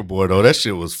Paperboy though, that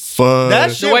shit was fun.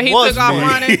 That shit the way he was took off me.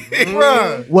 running.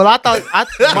 Bruh. Well, I thought My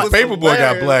Paperboy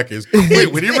got black as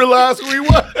quick when he realized who he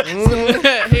was. he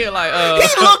was like,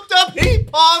 He looked up, he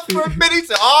paused for a minute, he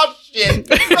said, oh shit.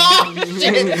 Oh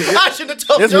shit. I should have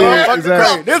told This you. motherfucker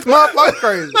crazy. This motherfucker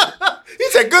crazy. He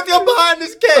said, good thing I'm behind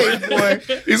this cage,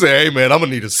 boy. He said, "Hey man, I'm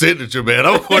gonna need a signature, man.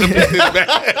 I'm going to put this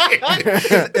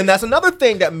back." And that's another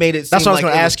thing that made it seem that's what I was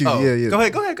like gonna it ask you. oh, Yeah.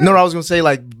 Go ahead. No, I was gonna say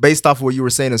like based off of what you were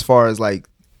saying as far as like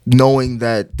knowing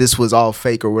that this was all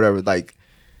fake or whatever, like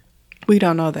we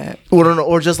don't know that.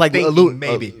 or just like Thinking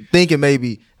maybe. thinking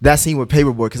maybe that scene with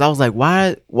Paperboy, because I was like,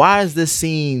 why is this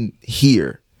scene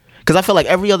here? Because I feel like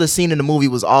every other scene in the movie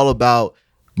was all about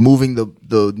moving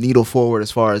the needle forward as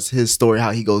far as his story,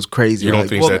 how he goes crazy. You don't Like,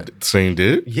 think well, that scene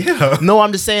did? Yeah. No,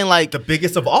 I'm just saying like The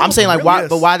biggest of all. I'm saying like of them, why, really.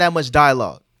 but why that much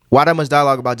dialogue? Why that much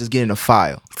dialogue about just getting a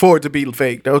file? For it to be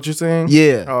fake. That what you're saying?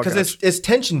 Yeah. Oh, Because gotcha. it's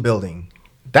tension building.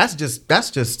 That's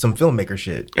just some filmmaker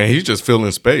shit. And he's just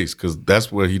filling space because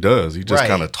that's what he does. He just Right.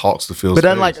 kind of talks to fill But space.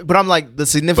 then like, but I'm like the but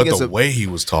significance the of way he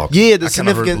was talking, Yeah, the I kind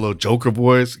of heard the significant- little Joker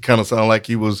voice. It kind of sounded like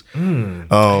he was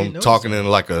notice talking in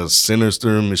like a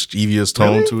sinister, mischievous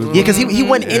tone to it. yeah, because he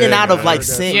went in and out of like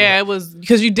saying Yeah, it was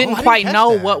because you didn't I didn't quite catch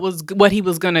know that. what he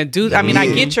was gonna do. I mean, I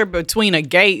get you're between a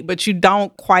gate, but you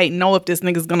don't quite know if this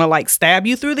nigga's gonna like stab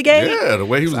you through the gate. Yeah, the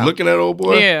way he was looking at old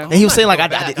boy. Yeah. and he was saying like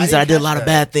back. he said I did a didn't lot catch of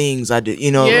that. bad things. I did, you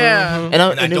know. Yeah. And And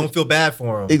I it- don't feel bad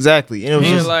for him. exactly. And it was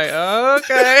He was just like,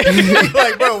 okay.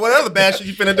 Like, bro, what other bad shit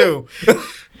you finna do? was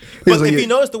But like, if you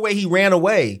notice the way he ran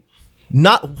away,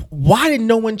 why did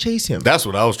no one chase him? That's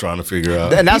what I was trying to figure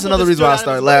out. and that's People another just reason why I stood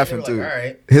out started of his way. laughing They too. were like, all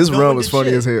right. His No run one was did funny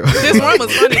shit. as hell. This one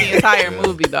was funny the entire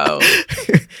movie though.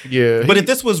 yeah. But if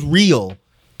this was real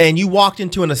and you walked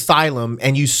into an asylum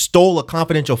and you stole a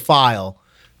confidential file,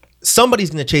 somebody's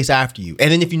gonna chase after you.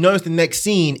 And then if you notice the next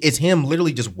scene, it's him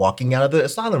literally just walking out of the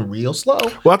asylum real slow.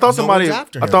 Well, I thought No somebody. one's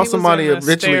after I him. thought He was somebody in the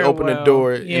eventually opened the stairwell.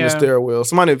 door in Yeah. the stairwell.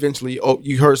 Somebody eventually.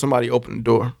 You heard somebody open the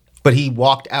door. But he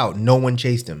walked out. No one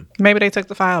chased him. Maybe they took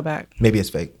the file back. Maybe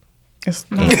it's fake. It's,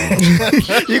 You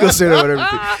can say that with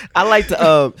everything. I like to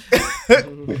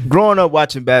growing up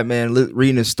watching Batman,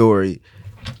 reading his story,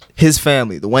 his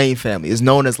family, the Wayne family, is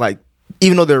known as like,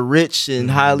 even though they're rich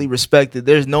and highly respected,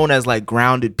 they're known as like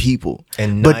grounded people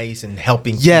and But- nice and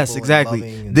helping. Yes, people and exactly.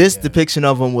 loving and- This yeah. depiction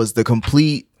of him was the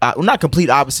complete, well, not complete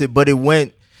opposite, but it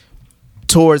went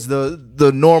towards the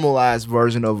normalized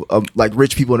version of like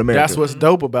rich people in America. That's what's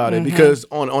dope about it because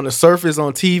on the surface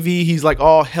on TV he's like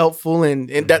all helpful and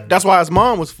that's why his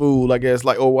mom was fooled, I guess,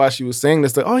 like why she was saying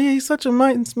this, like, oh yeah, he's such a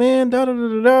nice man, da da da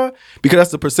da da, because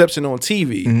that's the perception on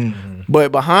TV.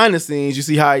 But behind the scenes you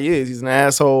see how he is. He's an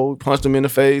asshole, punched him in the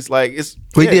face, like it's.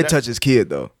 But he yeah, did that- touch his kid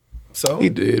though. So He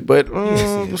did, but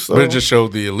so- But it just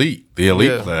showed the elite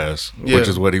Yeah. class, Yeah. which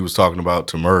is what he was talking about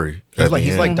to Murray.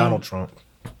 he's like Donald Trump.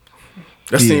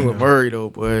 that scene with Murray though,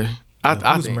 boy. I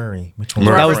Who's think, Murray? Which one?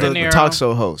 Murray. That was Robert the De Niro. talk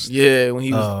show host. yeah, when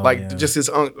he was Oh, like yeah. just his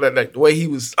like the way he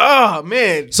was. Oh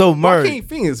man, So Murray- Joaquin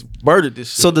Phoenix murdered this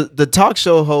shit. So the talk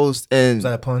show host and Was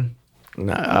that a pun?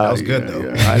 Nah, That was good,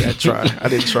 though. Yeah, I tried. I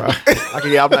didn't try.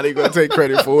 I'm not even gonna take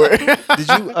credit for it.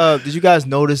 did you guys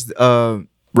notice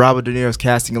Robert De Niro's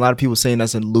casting? A lot of people saying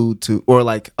that's an allude to or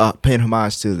like paying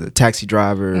homage to the Taxi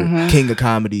Driver, King of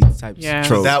Comedy type Yeah.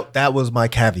 trope. That was my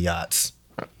caveats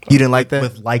You didn't like that?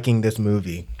 with liking this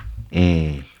movie.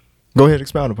 Go ahead,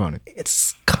 expound upon it.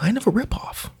 It's kind of a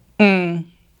ripoff.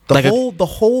 Like The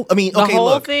whole. I mean, The okay, whole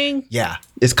look. thing Yeah,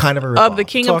 it's kind of a ripoff. of the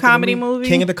King of Comedy movie.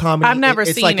 King of the Comedy. I've never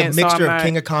it's seen like it. a mixture so I'm of not-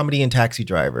 King of Comedy and Taxi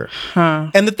Driver.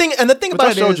 And the thing But about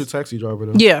I it showed is, you Taxi Driver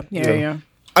though. Yeah.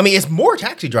 I mean, it's more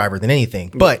Taxi Driver than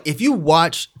anything. But if you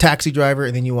watch Taxi Driver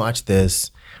and then you watch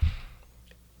this,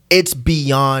 it's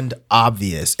beyond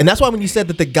obvious. And that's why when you said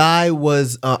that the guy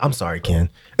was, I'm sorry, Ken.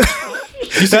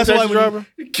 That's why when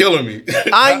you- killing me.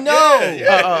 I know.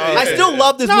 I still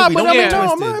love this movie. Don't I get mean, it no,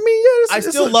 twisted. I mean, yeah, I it's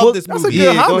still a- love this That's movie. a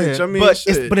good Yeah, go homage. ahead. I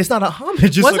mean, but it's not a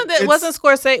homage. It's Wasn't like- it? Wasn't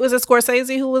Scorsese? Was it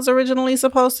Scorsese who was originally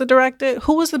supposed to direct it?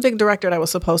 Who was the big director that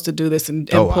was supposed to do this and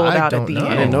Oh, pulled I out at don't the know. I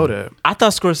end? didn't know that. I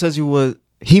thought Scorsese was.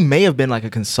 He may have been like a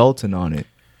consultant on it.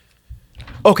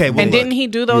 Okay, well, And look. didn't he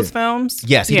do those films?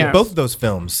 Yes, he did both of those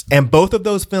films, and both of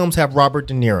those films have Robert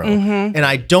De Niro. And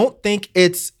I don't think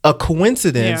it's a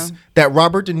coincidence Yeah. that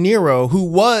Robert De Niro, who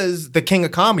was the king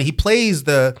of comedy, he plays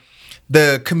the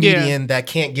comedian that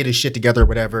can't get his shit together or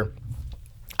whatever.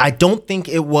 I don't think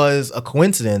it was a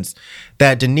coincidence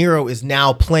that De Niro is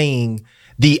now playing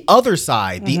the other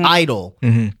side, the idol.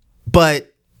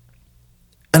 But,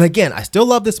 and again, I still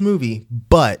love this movie,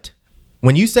 but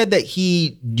when you said that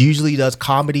he usually does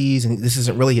comedies and this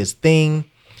isn't really his thing,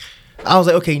 I was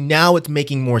like, okay, now it's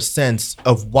making more sense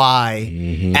of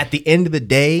why at the end of the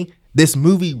day, this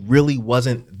movie really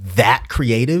wasn't that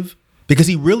creative because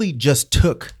he really just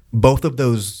took both of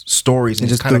those stories and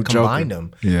just kind of threw Joker. combined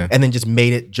them Yeah. and then just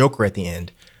made it Joker at the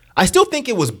end. I still think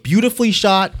it was beautifully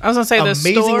shot. I was gonna say the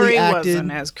amazingly story acted.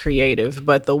 wasn't as creative,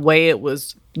 but the way it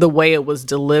was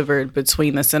delivered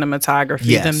between the cinematography,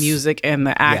 Yes. the music, and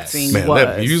the acting Man, was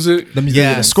that music.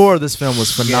 Yeah. The score of this film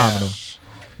was phenomenal.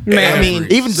 Man, I mean,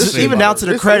 Even This even ain't down like- to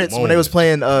the this credits ain't when they was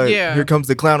playing Yeah. Here Comes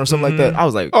the Clown or something like that. I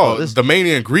was like, Oh, this the main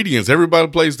ingredients. Everybody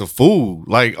plays the fool.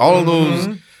 Like all of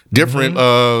those different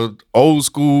old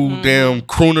school damn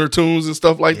crooner tunes and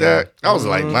stuff like that. I was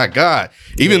like, my God.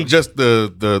 Even just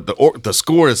the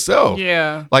score itself.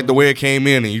 Yeah. Like the way it came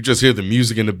in and you just hear the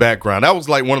music in the background. That was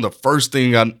like one of the first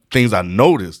things I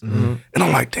noticed. And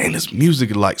I'm like, dang, this music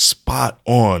is like spot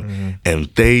on. And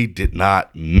they did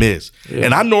not miss.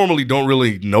 And I normally don't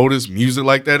really notice music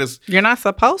like that. It's you're not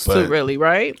supposed to But- really,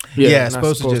 right? Yeah, not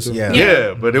supposed to just, yeah.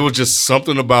 yeah, but it was just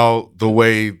something about the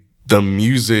way the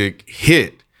music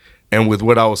hit and with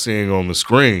what I was seeing on the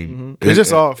screen. It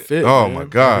just all fit, Oh man. my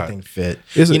God. Everything fit.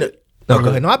 Is You it- know, no, go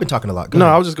ahead. No, I've been talking a lot. Go No,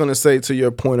 ahead. I was just gonna say to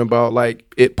your point about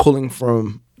like it pulling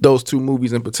from those two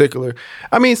movies in particular.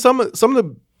 I mean, some of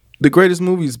the greatest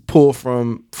movies pull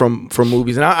from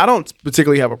movies, and I don't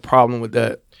particularly have a problem with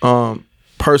that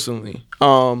personally.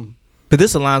 But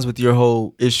this aligns with your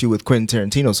whole issue with Quentin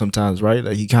Tarantino sometimes, right?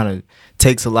 Like he kind of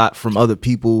takes a lot from other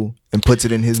people and puts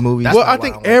it in his movies. That's Well, not I why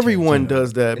think I like everyone Tarantino.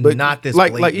 does that, And but not this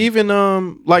like blatant. even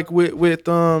like with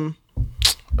oh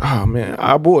man,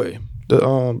 our boy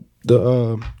Who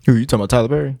you talking about, Tyler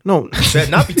Perry? no That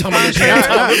not be talking about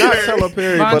not Tyler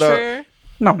Perry, Von but Trier?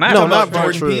 No, not no, Von not Trier.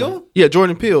 Von Jordan Trier. Peele? Yeah,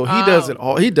 Jordan Peele. He does it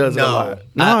all. He does it a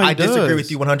No, lot. I he disagree does. with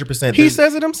you 100%. He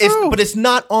says it himself. But it's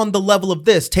not on the level of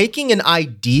this. Taking an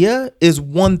idea is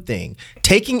one thing.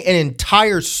 Taking an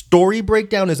entire story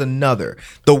breakdown is another.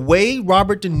 The way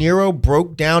Robert De Niro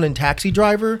broke down in Taxi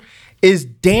Driver is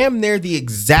damn near the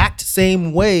exact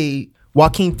same way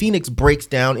Joaquin Phoenix breaks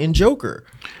down in Joker.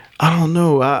 I don't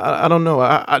know. I don't know.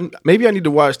 I maybe I need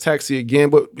to watch Taxi again,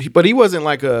 but he wasn't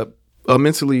like a a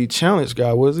mentally challenged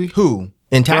guy, was he? Who?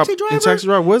 In Taxi Driver? In Taxi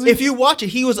Driver, was he? If you watch it,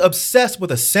 he was obsessed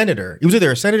with a senator. He was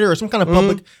either a senator or some kind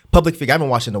of public figure. I haven't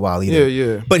watched it in a while either.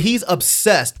 Yeah. But he's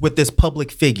obsessed with this public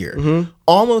figure.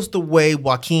 Almost the way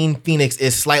Joaquin Phoenix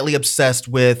is slightly obsessed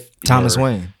with Thomas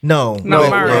Wayne. No, No,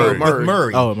 Murray. with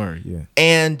Murray. Oh, Murray. Yeah.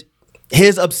 And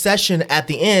his obsession at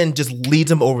the end just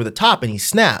leads him over the top and he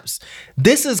snaps.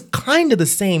 This is kind of the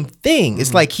same thing.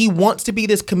 It's like he wants to be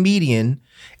this comedian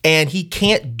and he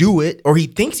can't do it, or he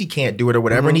thinks he can't do it, or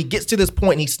whatever. And he gets to this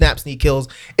point and he snaps and he kills.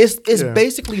 It's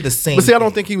basically the same. But see, I don't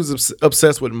thing. think he was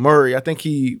obsessed with Murray. I think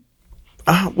he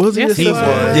was he? Yes, he was.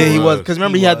 Yeah, he was. Because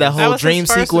remember, he had that whole was dream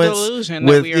his first sequence delusion that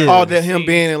with we were- Oh, that him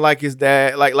being in like his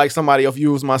dad, like somebody. If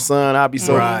you was my son, I'd be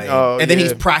so. Right. Oh, and then yeah.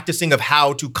 he's practicing of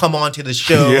how to come onto the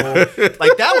show.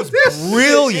 Like that was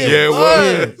brilliant. Yeah, it was.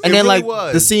 Yeah. It And then really like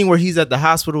was. the scene where he's at the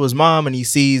hospital with his mom and he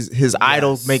sees his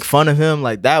idol make fun of him,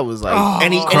 like that was like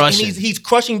and crushing. he's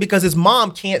crushing because his mom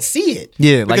can't see it.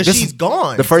 Yeah, like because this she's is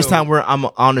gone. The first So- time I'm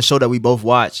on the show that we both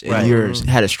watched and Right. yours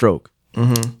had a stroke.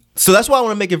 So that's why I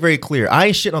want to make it very clear. I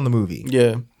ain't shitting on the movie.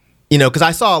 Yeah. You know, because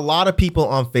I saw a lot of people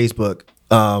on Facebook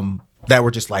that were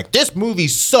just like, this movie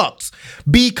sucks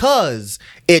because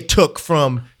it took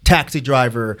from Taxi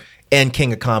Driver and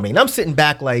King of Comedy. And I'm sitting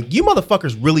back like, you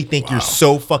motherfuckers really think you're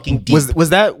so fucking deep.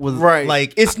 Was Right.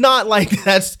 Like, it's not like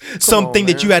that's something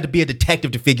that man. you had to be a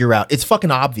detective to figure out. It's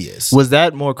fucking obvious. was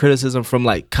that more criticism from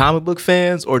like comic book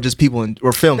fans or just people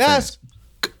or film That's fans?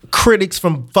 critics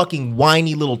from fucking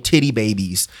whiny little titty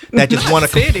babies that just want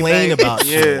to Titty complain babies. about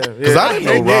Yeah. shit. Because I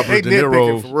didn't know Robert De nitpicking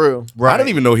Niro. for real. I didn't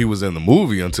even know he was in the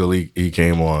movie until he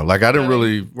came on. Like I didn't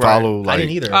really follow I like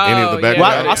didn't either. any of Oh, the yeah.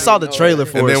 background. Well, I saw the trailer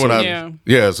for and it. then when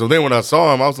Yeah. so then when I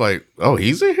saw him, I was like, oh,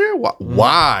 he's in here.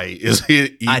 Why is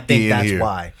he? I think in that's here?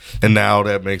 why. And now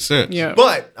that makes sense. Yeah.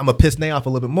 But I'm going to piss Nay off a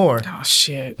little bit more. Oh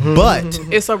shit. But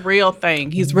It's a real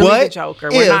thing. He's really the what Joker.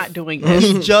 We're if not doing this.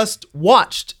 he just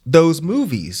watched those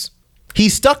movies?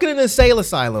 He's stuck in an insane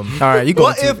asylum. All right, you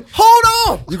going What too- if?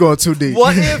 Hold on. You're going too deep.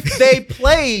 What if they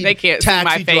played They can't see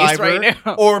Taxi my face Driver right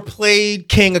now. or played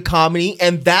King of Comedy,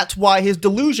 and that's why his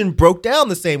delusion broke down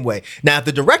the same way? Now, if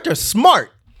the director's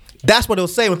smart, that's what he'll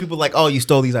say when people are like, "Oh, you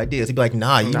stole these ideas." He'd be like,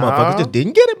 "Nah, you motherfuckers just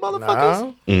didn't get it,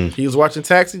 motherfuckers." He was watching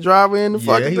Taxi Driver in the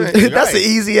fucking he was- thing. That's an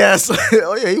easy ass.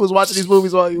 Oh yeah, he was watching these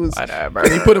movies while he was. Whatever.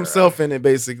 He put himself in it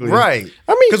basically. Right.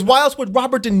 I mean, because why else would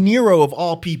Robert De Niro, of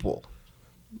all people,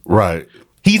 Right.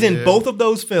 he's in both of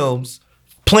those films,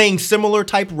 playing similar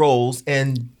type roles,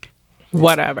 and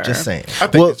Whatever. just saying. I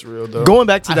think it's real though. Going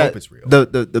back to I that, hope it's real.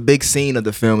 the big scene of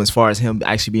the film, as far as him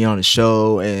actually being on the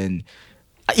show, and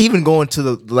even going to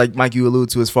the, like Mike you alluded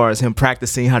to, as far as him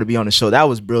practicing how to be on the show, that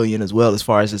was brilliant as well. As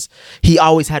far as just, he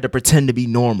always had to pretend to be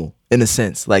normal in a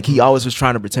sense, like he always was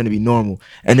trying to pretend to be normal,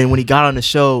 and then when he got on the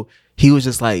show, he was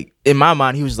just like, in my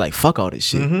mind, he was just like, fuck all this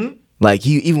shit. Like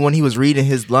he, even when he was reading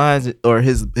his lines or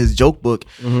his joke book,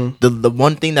 the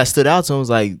one thing that stood out to him was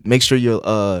like, make sure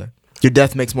your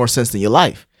death makes more sense than your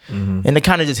life, and it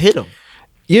kind of just hit him.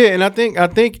 Yeah, and I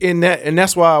think in that, and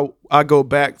that's why I go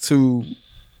back to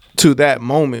that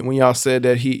moment when y'all said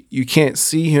that you can't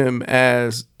see him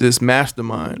as this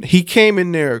mastermind. He came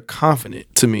in there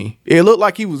confident to me. It looked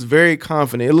like he was very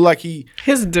confident. It looked like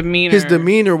his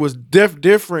demeanor was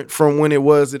different from when it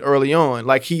was early on.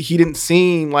 Like he didn't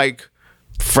seem like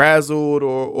frazzled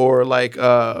or like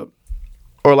easily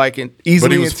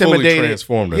But he was fully intimidated.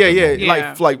 transformed at Yeah, that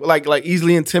yeah, moment. like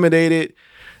easily intimidated.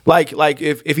 Like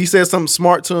if he said something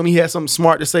smart to him, he had something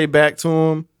smart to say back to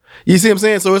him. You see what I'm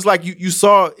saying? So it's like you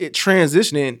saw it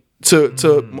transitioning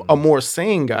to a more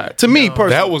sane guy. To me personally.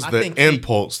 That was I the think he-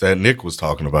 impulse that Nick was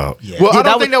talking about. Yeah. Well, I that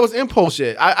don't think that was impulse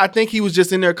yet. I think he was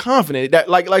just in there confident. That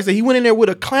like I said, he went in there with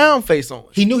a clown face on.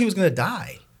 He knew he was gonna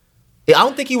die. I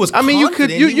don't think he was. I mean, you could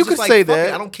confident. He was you could just like, say "Fuck it,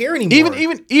 that. I don't care anymore.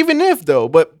 Even if though,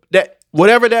 but that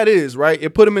whatever that is, right?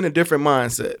 It put him in a different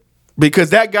mindset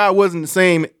because that guy wasn't the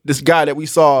same. This guy that we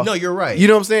saw. No, you're right. You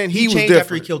know what I'm saying? he was changed different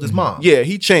after he killed his mom. Yeah,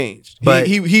 he changed. But-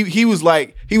 he was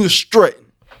like he was strutting.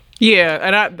 Yeah,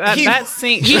 and that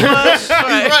scene, he was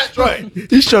Right.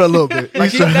 He showed a little bit.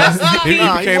 that's the He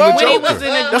scene. became was. the When he Joker. was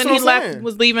That's when he what I'm saying.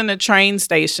 was leaving the train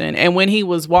station, and when he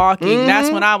was walking, that's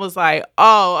when I was like,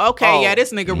 "Oh, okay, Oh. yeah,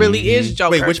 this nigga really is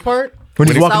Joker." Wait, which part? When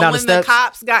he's walking So down the when the steps.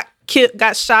 cops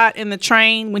got shot in the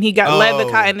train, when he got led the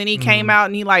cop, and then he came out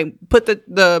and he like put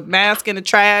the mask in the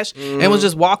trash and was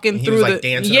just walking He through was, like, the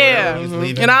dancing around when he was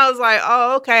leaving. and I was like,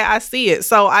 oh, okay, I see it.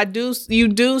 So you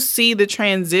do see the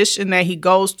transition that he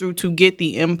goes through to get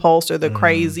the impulse or the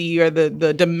crazy or the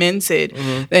demented,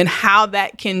 and how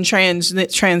that can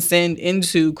transcend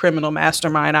into criminal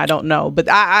mastermind. I don't know, but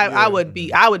I would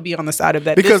be on the side of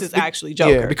that. This is actually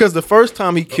Joker. Yeah, because the first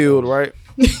time he killed, right?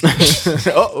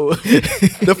 Uh-oh.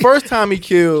 The first time he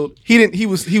killed, he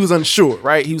was unsure,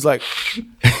 right? He was like,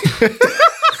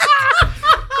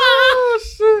 oh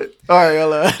shit. All right,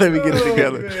 let me get it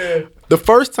together. The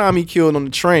first time he killed on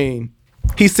the train,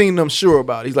 he seemed unsure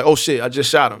about it. He's like, oh shit, I just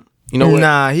shot him. You know what?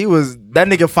 Nah, that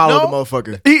nigga followed No. the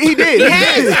motherfucker. He did.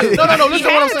 He did. No. Listen He to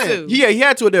what I'm had saying. to. Yeah, he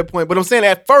had to at that point. But I'm saying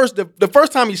at first, the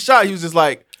first time he shot, he was just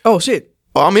like, Oh shit.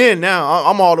 oh, I'm in now.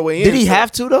 I'm all the way in. Did he So-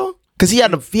 have to though? Cause he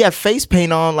had face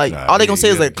paint on. Like Nah, all they gonna say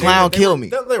is like, "Clown, kill me."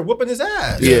 They're whooping his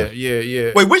ass.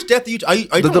 Yeah. Wait, which death are you talking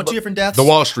about? Two different deaths? The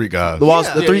Wall Street guys. The Wall,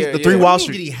 Yeah. the three Yeah. Wall What do you mean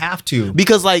Street. Did he have to?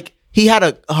 Because like he had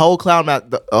a whole clown Oh,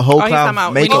 he's talking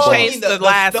about when he makeup on. chased the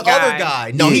last the guy. other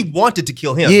guy. No, he wanted to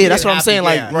kill him. Yeah, He that's didn't what I'm have saying, to-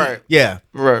 like, yeah. right. Yeah.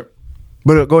 Right.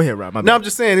 But go ahead, Rob. My No, bad. I'm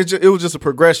just saying it was just a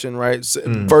progression, right?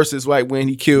 Versus like when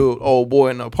he killed old boy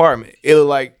in the apartment. It was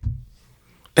like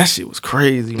that shit was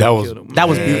crazy. When That he was- killed him. That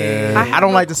was Man. beautiful. I I have don't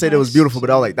no like to say that was beautiful, but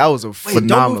I was like, that was a Wait,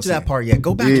 phenomenal. don't move to that scene. part yet.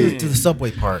 Go back to the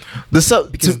subway part. The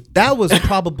sub Because that was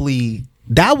probably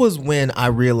when I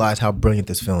realized how brilliant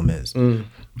this film is.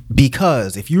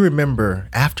 Because if you remember,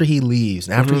 after he leaves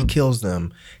and after he kills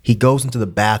them, he goes into the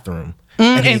bathroom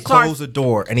and he and starts- closes the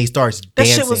door and he starts That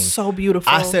dancing. shit was so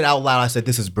beautiful. I said out loud, I said,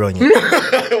 "This is brilliant."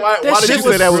 why did shit you say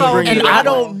was that was so bringing And it I up?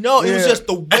 don't know. It was just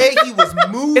the way he was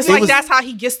moving. it's like that's how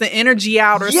he gets the energy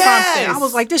out or Yes. something. I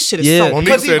was like, this shit is Yeah. so Monique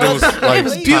Because he said it was was- like it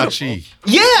was Tai beautiful. Chi.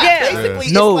 Yeah,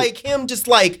 basically, No. it's like him just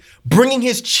like bringing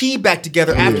his chi back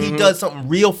together after he does something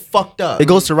real fucked up. It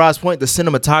goes to Rod's point, the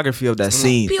cinematography of that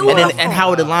scene, and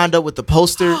how it lined up with the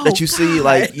poster that you see,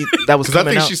 like that was Because I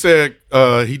coming think out. she said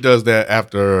he does that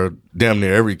after damn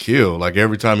near every kill. Like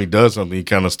every time he does something, he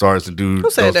kind of starts to do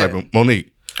those said type that? of Monique.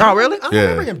 Oh, really? I don't Yeah.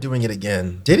 remember him doing it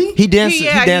again. Did he? he dances.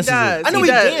 Yeah, he dances. he does. I know he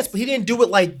he, does. danced, but he didn't do it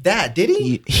like that, did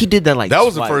he? He did that like That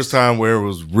was the twice. first time where it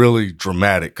was really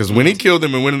dramatic. Because when he killed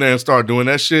him and went in there and started doing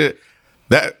that shit,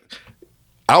 that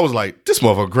I was like, this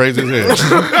motherfucker crazy as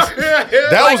hell.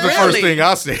 That was the first really? thing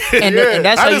I said. And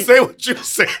that's I how didn't say what you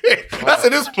said. I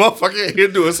said this motherfucker in here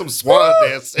doing some swan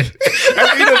dancing.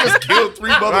 After he done just killed 3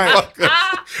 motherfuckers.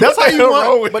 That's how What the you hell wrong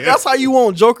want, with but him? that's how you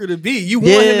want Joker to be. You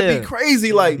want him to Yeah. be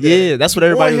crazy like that. Yeah, that's what You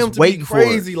everybody want was him waiting to for. be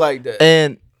crazy like that.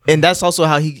 And that's also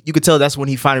how you could tell that's when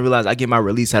he finally realized I get my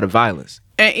release out of violence.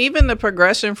 And even the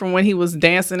progression from when he was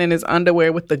dancing in his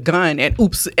underwear with the gun and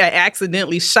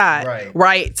accidentally shot,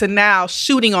 right, to now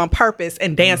shooting on purpose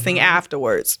and dancing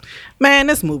afterwards. Man,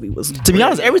 this movie was To be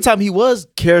honest, every time he was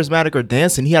charismatic or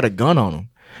dancing, he had a gun on him.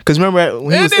 Because remember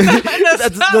when he was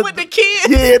that's not with the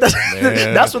kid. yeah,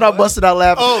 that's when I busted out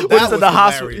laughing. Oh, When that he's in was the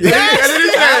hospital. hilarious.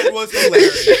 That was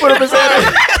hilarious. He put up his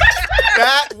hand.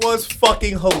 That was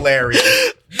fucking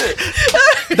hilarious.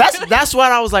 That's why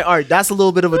I was like, all right, that's a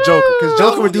little bit of a Joker because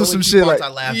Joker would do some shit like. I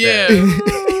laughed Yeah.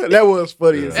 at. That was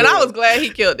funny. as And I hell. was glad he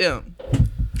killed them.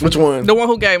 Which one? The one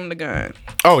who gave him the gun.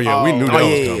 Oh, yeah, we knew that was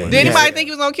yeah, coming. yeah. Did anybody think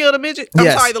he was gonna kill the midget? I'm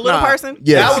Yes. sorry, the little Nah. person?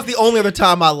 Yes. That was the only other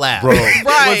time I laughed. Bro.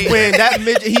 Right. Was when that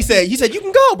midget he said, you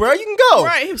can go, bro, you can go.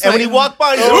 Right, he was And when like, he walked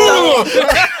by, he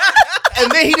said,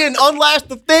 and then he didn't unlatch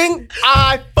the thing.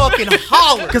 I fucking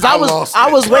hollered Because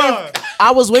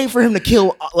I was waiting for him to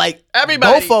kill like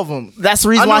Everybody. both of them. That's the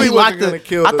reason I knew why he he wasn't locked gonna the.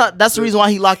 kill I the- thought that's the reason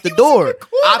why he locked the door.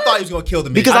 I thought he was gonna kill the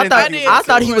midget. Because I thought think I so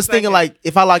thought he for a was thinking second. like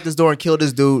if I lock this door and kill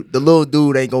this dude, the little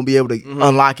dude ain't gonna be able to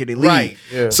unlock it and leave. Right.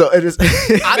 Yeah. So it is. I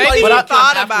thought Maybe he he would have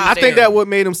thought come about after it. I think that what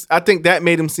made him. I think that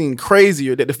made him seem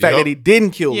crazier. That the fact Yup. that he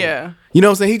didn't kill him. Yeah. You know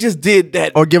what I'm saying? He just did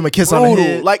that. Or give him a kiss on the brutal.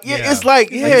 head. Like Yeah. it's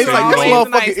like Like it's you like said, this always motherfucker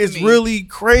nice to is me. really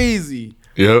crazy.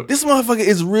 Yep. This motherfucker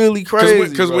is really crazy.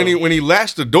 Because bro. when he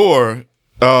latched the door,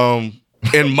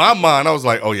 in my mind, I was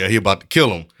like, oh, yeah, he about to kill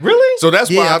him. Really? So that's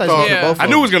why Yeah, I I thought thought he was gonna I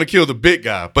knew he was gonna kill the big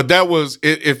guy, but that was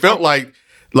it felt like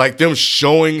them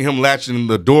showing him latching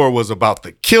the door was about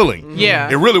the killing. Yeah.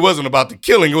 It really wasn't about the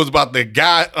killing. It was about the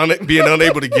guy being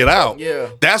unable to get out. Yeah.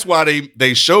 That's why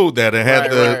they showed that and had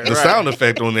the sound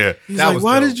effect on there. He's That like, was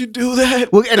why dope. did you do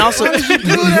that? Well, and also, Oh,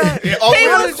 He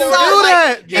why was did so you do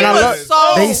like, he And I was love-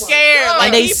 so they- scared. Like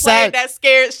and they he sat- played that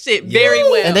scared shit very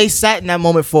well. and they sat in that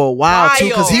moment for a while too,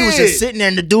 because he was just sitting there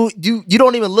and the dude, you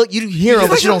don't even look, you hear him,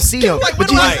 but you don't see him. But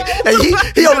you just, and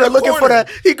he over there looking for that.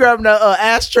 He grabbing the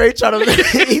ashtray, trying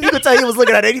to. You could tell he was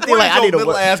looking at anything like I need to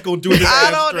little work. ass gonna do this. I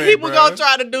ass don't. straight, He was bro. gonna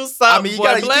try to do something. I mean, you boy.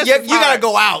 gotta, Bless you his gotta heart.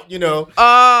 go out, you know.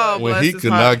 Oh, When bless he his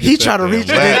could heart. not get He that tried to damn reach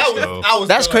in latch, there. though.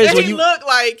 That's crazy And when he you looked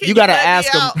like you gotta let me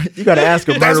ask out? him. You gotta ask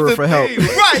a That's murderer the for help. thing.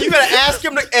 Right, you gotta ask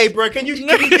him. Hey, bro, can you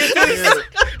get this?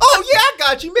 Oh yeah, I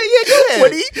got you, man. Yeah, go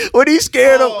ahead. When he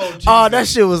scared him, Oh, oh that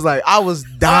shit was like I was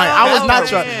dying. I was not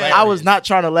trying. man. I was not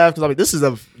trying to laugh because I mean this is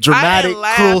a I dramatic, didn't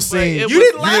laugh, cruel but scene. it You was-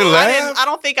 didn't laugh? I You didn't laugh? I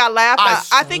don't think I laughed.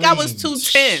 I think I was too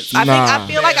tense. I Nah,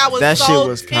 feel like I was that so shit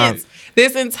was tense.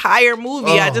 this entire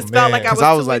movie. I just felt like I was. Because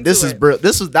I was too like, into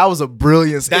this is it. that was a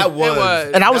brilliant. That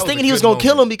was. And I was thinking he was gonna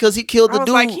kill him because he killed I the was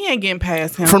dude like, he ain't getting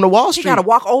past him from the Wall He Street. got to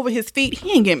walk over his feet.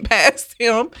 He ain't getting past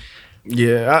him.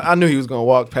 Yeah, I knew he was gonna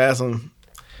walk past him.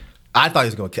 I thought he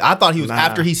was going to kill. I thought he was,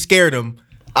 after he scared him,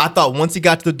 I thought once he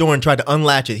got to the door and tried to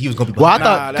unlatch it, he was going to be Well, I behind.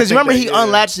 thought because remember he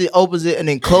unlatched it, opens it, and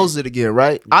then closes it again,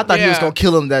 right? I thought he was Yeah. gonna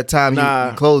kill him that time.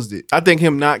 He closed it. I think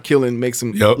him not killing makes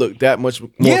him Yep. look that much more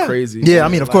Yeah. crazy. Yeah, I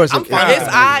mean, of course. I'm fine. It's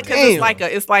odd because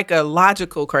Damn. it's like a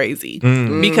logical crazy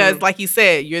Mm-hmm. because, like you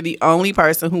said, you're the only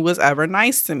person who was ever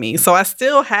nice to me. So I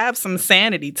still have some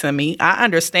sanity to me. I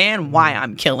understand why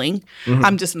I'm killing.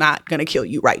 I'm just not gonna kill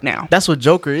you right now. That's what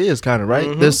Joker is, kind of right.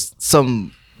 Mm-hmm. There's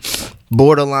some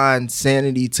borderline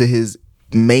sanity to his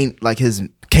his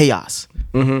chaos.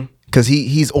 Because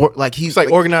he's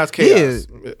like organized chaos.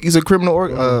 Yeah, he's a criminal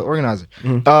organizer.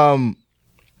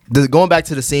 Going back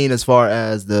to the scene as far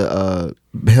as the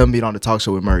him being on the talk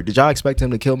show with Murray, did y'all expect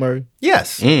him to kill Murray?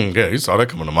 Yes. Yeah, he saw that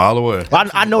coming a mile away.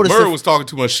 I noticed Murray was talking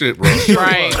too much shit, bro.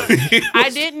 Right. I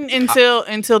didn't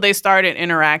until they started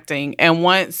interacting. And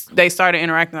once they started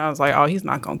interacting, I was like, oh, he's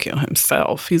not gonna kill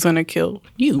himself. He's gonna kill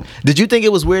you. Did you think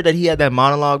it was weird that he had that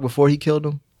monologue before he killed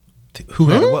him? Who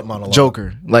had what monologue?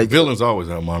 Joker, like Villains always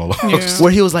have monologues. Yeah.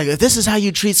 where he was like, "If this is how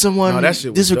you treat someone No, that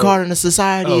shit was disregarding the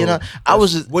society," and I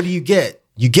was just, What do you get?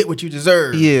 You get what you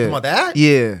deserve. yeah, Come on, that?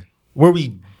 yeah. Were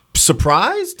we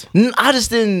surprised? I just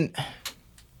didn't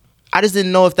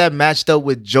know if that matched up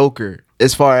with Joker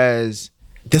as far as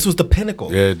This was the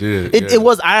pinnacle. Yeah, it did. it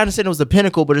was. I understand it was the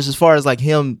pinnacle, but it's as far as like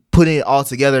him putting it all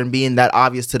together and being that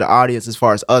obvious to the audience as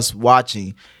far as us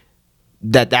watching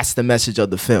that's the message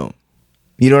of the film.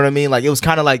 You know what I mean? Like it was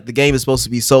kind of like the game is supposed to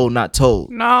be sold, not told.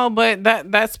 No, but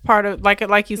that's part of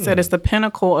like you said, it's the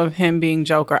pinnacle of him being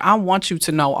Joker. I want you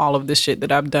to know all of the shit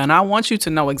that I've done. I want you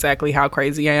to know exactly how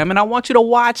crazy I am, and I want you to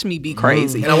watch me be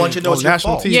crazy. And I want you to know On it's your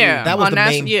national fault. TV. Yeah, That was on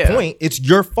the main point. It's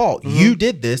your fault. You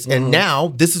did this, and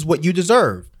now this is what you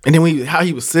deserve. And then how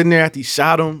he was sitting there after he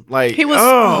shot him, like He was-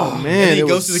 oh man, And then he it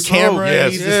goes was to the so camera yes.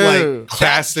 and he's just like,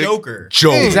 Classic Joker.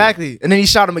 Joker. Exactly. And then he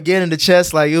shot him again in the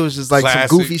chest. Like it was just like Classic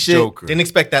some goofy shit. Joker. Didn't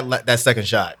expect that second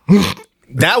shot.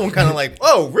 That one kind of like,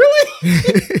 oh,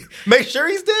 really? Make sure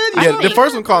he's dead? Yeah, the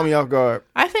first one caught me off guard.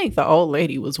 I think the old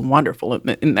lady was wonderful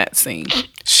in that scene.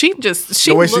 She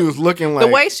The way she was looking like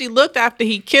the way she looked after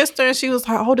he kissed her, and she was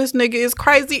like, "Oh, this nigga is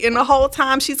crazy." And the whole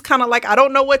time, she's kind of like, "I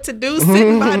don't know what to do,"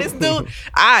 sitting by this dude.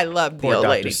 I love the Poor old Dr.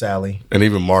 lady. Sally. And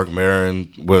even Mark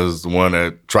Maron was the one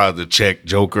that tried to check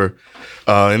Joker.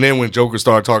 And then when Joker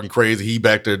started talking crazy, he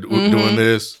back there doing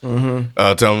this, telling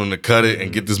him to cut it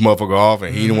and get this motherfucker off,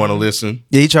 and he didn't want to listen.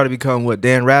 Yeah, he tried to become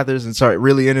Dan Rathers and start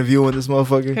really interviewing this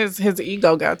motherfucker. His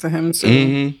ego got to him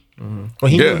too. Well,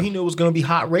 he Yeah. knew it was going to be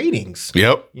hot ratings.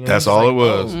 Yep, You know, that's he's all like, it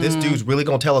was. "Oh, this dude's really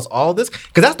going to tell us all this?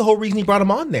 Because that's the whole reason he brought him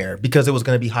on there, because it was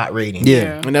going to be hot ratings.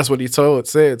 Yeah. and that's what he said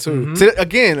too. See,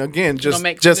 again, just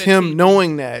make just good him TV.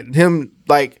 knowing that, him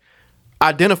like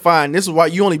identifying this is why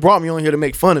you only brought me on here to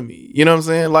make fun of me. You know what I'm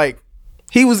saying? Like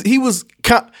he was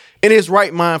in his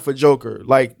right mind for Joker.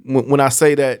 Like when I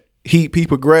say that he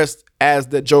progressed as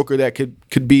the Joker that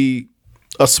could be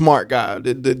a smart guy,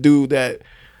 the dude that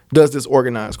does this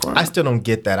organized crime. I still don't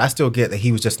get that. I still get that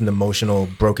he was just an emotional,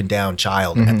 broken down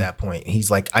child at that point.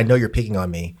 He's like, I know you're picking on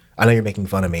me. I know you're making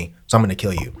fun of me. So I'm going to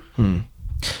kill you.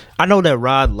 I know that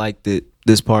Rod liked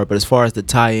this part, but as far as the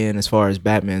tie-in, as far as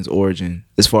Batman's origin,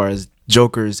 as far as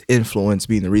Joker's influence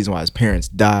being the reason why his parents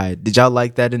died, did y'all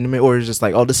like that in the middle, or is it just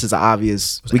like, oh, this is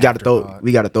obvious, we got to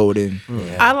throw it in?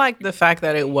 I like the fact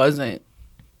that it wasn't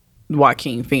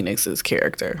Joaquin Phoenix's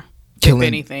character. Killing- if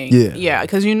anything, yeah.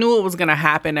 because you knew it was going to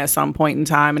happen at some point in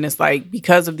time, and it's like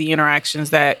because of the interactions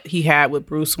that he had with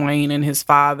Bruce Wayne and his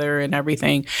father and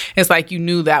everything, it's like you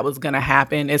knew that was going to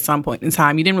happen at some point in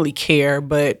time. You didn't really care,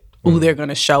 but they're going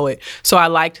to show it. So I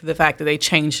liked the fact that they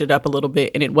changed it up a little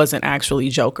bit, and it wasn't actually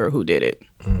Joker who did it.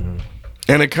 And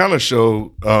it kind of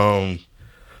showed,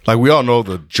 like we all know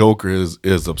the Joker is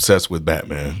obsessed with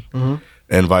Batman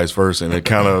and vice versa. And it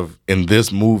kind of, in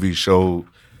this movie, showed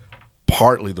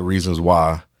partly the reasons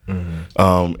why.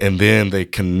 And then they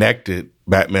connected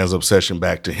Batman's obsession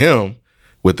back to him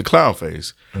with the clown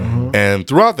face. And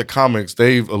throughout the comics,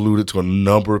 they've alluded to a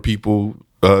number of people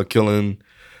killing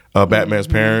Batman's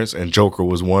parents, and Joker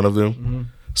was one of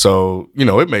them. So,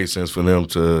 it made sense for them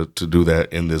to do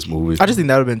that in this movie. I just think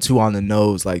that would have been too on the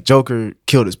nose. Like Joker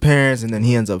killed his parents, and then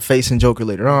he ends up facing Joker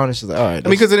later on. It's just like, all right. I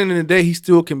mean, because at the end of the day, he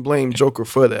still can blame Joker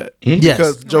for that. Yes.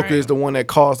 Because Joker is the one that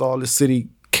caused all this city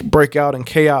breakout and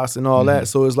chaos and all that.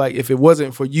 So it's like, if it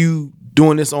wasn't for you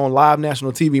doing this on live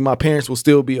national TV, my parents will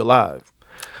still be alive.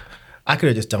 I could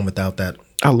have just done without that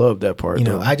I love that part. You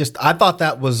know, though. I thought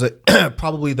that was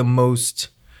probably the most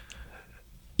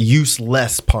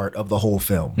useless part of the whole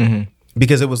film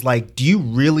because it was like, do you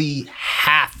really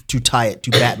have to tie it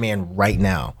to Batman right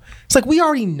now? It's like, we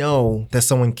already know that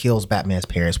someone kills Batman's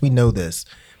parents. We know this.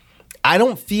 I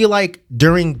don't feel like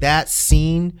during that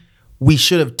scene we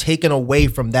should have taken away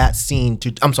from that scene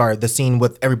the scene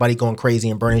with everybody going crazy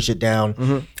and burning shit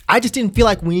down. I just didn't feel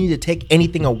like we needed to take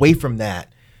anything away from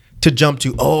that to jump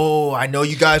to, oh, I know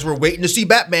you guys were waiting to see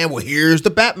Batman. Well, here's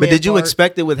the Batman. But did you part.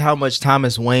 expect it with how much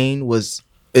Thomas Wayne was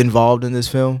involved in this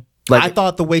film? Like, I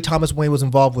thought the way Thomas Wayne was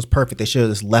involved was perfect. They should have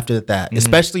just left it at that.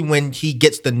 Especially when he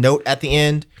gets the note at the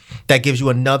end that gives you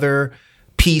another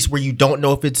piece where you don't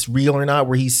know if it's real or not,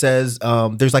 where he says,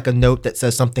 there's like a note that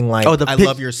says something like, I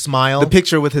love your smile. the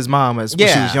picture with his mom as when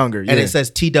she was younger. And it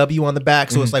says TW on the back.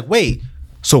 So it's like, wait,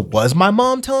 so was my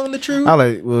mom telling the truth? I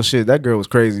like, well, shit, that girl was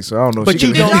crazy, so I don't know. But she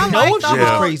you could've- don't know if the she was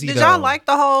whole- crazy, Did though. y'all like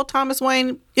the whole Thomas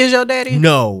Wayne is your daddy?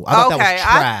 No, I thought that was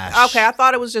trash. I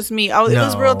thought it was just me. It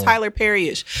was real No. Tyler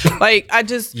Perry-ish. Like I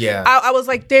just, Yeah. I was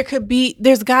like,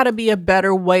 there's got to be a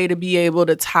better way to be able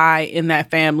to tie in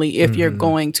that family if you're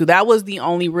going to. That was the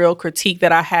only real critique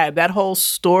that I had. That whole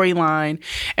storyline,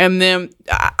 and then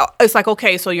it's like,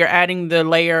 okay, so you're adding the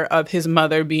layer of his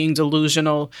mother being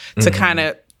delusional to kind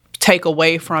of take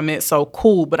away from it. So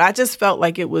cool, but I just felt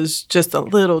like it was just a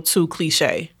little too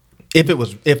cliche.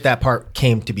 If that part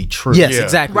came to be true. Yes, Yeah.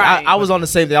 exactly. Right. I was on the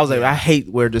same thing. I was like, I hate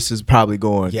where this is probably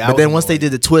going. Yeah, I but was then once they annoyed.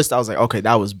 did the twist, I was like, okay,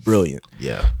 that was brilliant.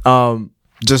 Yeah.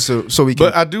 Just so we can.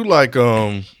 But I do like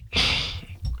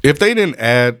if they didn't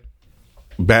add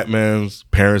Batman's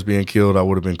parents being killed, I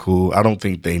would have been cool. I don't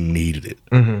think they needed it.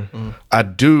 I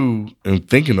do, in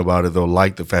thinking about it though,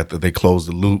 like the fact that they closed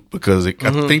the loop because I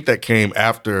think that came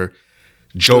after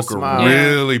Joker smile.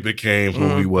 really became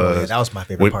who he was. yeah, that was my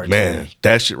favorite part, Man, too.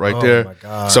 that shit right Oh, there. my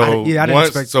God. So I didn't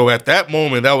expect- so at that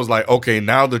moment, that was like, okay,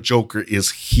 now the Joker is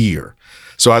here.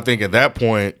 So I think at that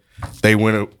point they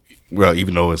went. Well,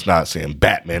 even though it's not saying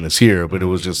Batman is here, but it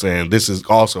was just saying this is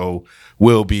also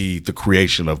will be the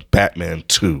creation of Batman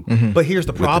 2. But here's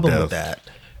the the problem with that.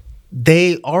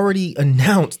 They already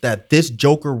announced that this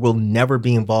Joker will never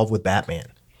be involved with Batman.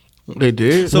 They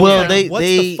did. So Well, what's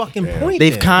they- the fucking point?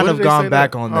 they've then? kind When of did they gone say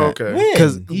back that? on Oh, that. okay. When?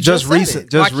 Because He just just said recent,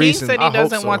 it. just Joaquin recent. said he I hope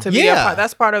doesn't so. want to be a Yeah. part.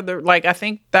 That's part of the I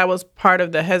think that was part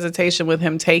of the hesitation with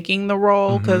him taking the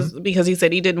role because he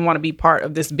said he didn't want to be part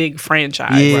of this big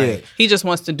franchise. Yeah. Right. He just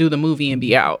wants to do the movie and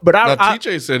be out. But Now, I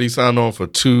TJ said he signed on for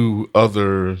 2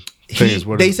 other things.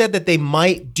 What They is- said that they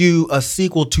might do a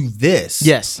sequel to this.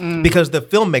 yes, Because the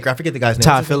filmmaker, I forget the guy's name.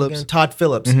 Todd What's his name Phillips. again? Todd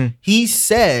Phillips. He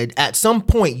said at some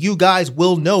point you guys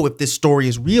will know if this story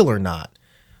is real or not.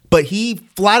 But he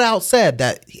flat out said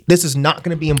that this is not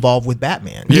going to be involved with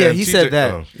Batman. yeah, Yeah, he TJ said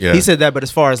that. yeah. He said that. But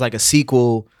as far as like a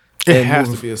sequel, It and has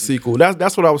moving- to be a sequel.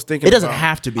 That's what I was thinking. It doesn't about.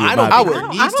 have to be. I in don't. my I opinion.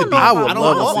 would. I Needs to don't be. know if I I would want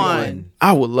love a one. sequel.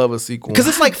 I would love a sequel. Because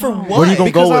it's like for what? What are you gonna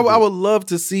because go with? I would love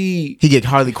to see. He get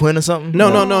Harley Quinn or something? No,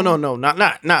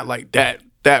 not like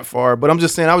that far. But I'm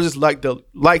just saying, I would just like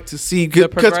to see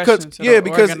progression to the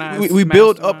because organized we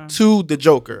build up mastermind. to the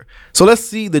Joker. So let's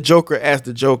see the Joker as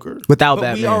the Joker. without But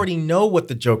Batman. we already know what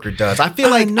the Joker does. I feel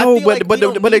like I know, feel like we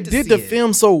don't but they need to did see the it.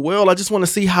 film so well. I just want to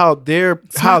see how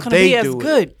It's how not gonna they be as do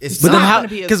good. it. It's It's But then not how? gonna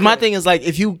be as Because my good. thing is like,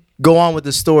 if you go on with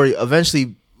the story,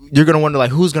 eventually you're gonna wonder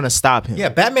like who's gonna stop him. Yeah,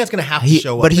 Batman's gonna have to He-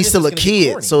 show up. but And he's it's still a just gonna be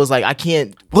kid, corny. so it's like I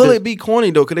can't. Will it be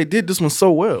corny though? Because they did this one so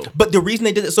well. But the reason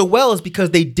they did it so well is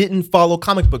because they didn't follow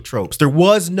comic book tropes. There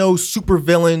was no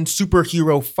supervillain,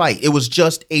 superhero fight. It was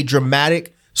just a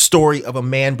dramatic story of a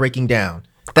man breaking down.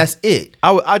 That's it.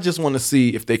 I just want to see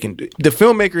if they can do. The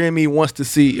filmmaker in me wants to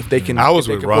see if they can. I was if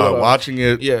they with can pull it Rod off. watching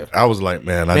it. Yeah. I was like,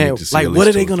 man, I Man, need to see. like, at what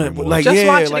are least they 2 or gonna 3 more. like? Just Yeah,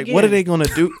 watch it like what are again. they gonna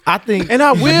do? I think, And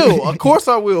I will, of course,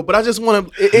 I will. But I just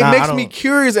want to. It Nah, I makes me don't-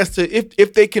 curious as to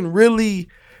if they can really.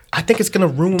 I think it's gonna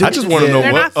ruin. I just want to know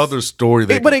They're what not- other story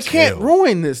they. But can it can't tell.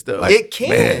 ruin this though. It can.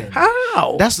 man.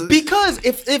 How? that's Because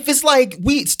if it's like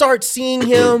we start seeing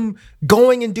him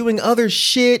going and doing other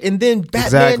shit, and then Batman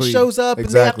Exactly. shows up, Exactly.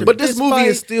 and they have to But this movie fight.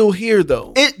 is still here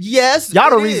though. Yes, y'all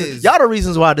the it reason. is. Y'all the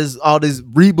reasons why all these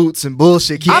reboots and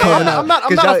bullshit keep coming out. I'm not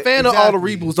 'Cause a y'all- fan of all the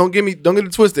exactly. reboots. Don't get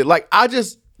it twisted. Like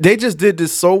they just did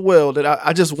this so well that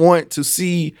I just want to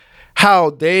see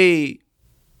how they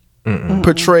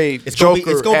portrayed It's gonna Joker.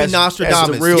 be, it's gonna as, be Nostradamus. as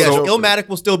the real Yes, Joker. Illmatic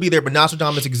will still be there, but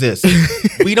Nostradamus exists.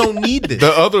 We don't need this.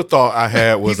 The other thought I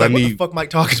had was He's like, I what the need fuck Mike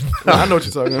talking about? I know what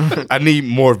you're talking about. I need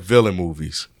more villain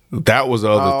movies. That was the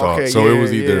other thought. okay, So it yeah,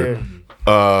 was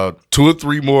either 2 or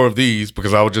 3 more of these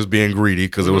because I was just being greedy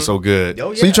because it was so good.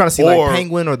 Oh, So you trying to see Or like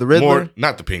Penguin or the Riddler? More,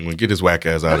 not the Penguin. Get his whack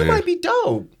ass out That of here. might be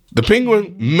dope. The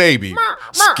Penguin, maybe.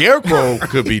 Scarecrow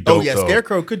could be dope. Oh yeah, though.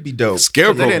 Scarecrow could be dope.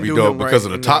 Scarecrow They would didn't be do dope him because right of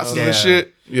the in toxins and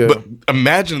shit. Yeah. But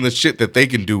imagine the shit that they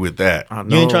can do with that.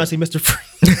 You ain't trying to see Mr.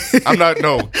 Freeze? I'm not.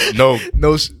 No.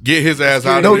 Get his ass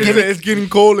out No, of here. it's getting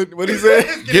cold. What he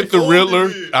said? Get the Riddler.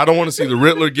 I don't want to see the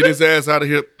Riddler. Get his ass out of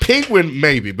here. Penguin,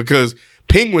 maybe, because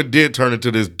Penguin did turn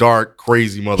into this dark,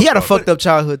 crazy motherfucker. He had a fucked up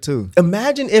childhood too.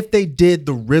 Imagine if they did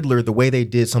the Riddler the way they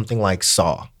did something like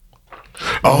Saw.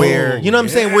 Oh, Where you know what I'm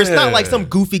saying, where it's not like some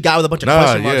goofy guy with a bunch of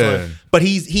question marks on it, but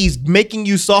he's making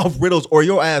you solve riddles or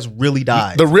your ass really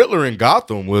dies. The Riddler in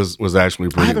Gotham was actually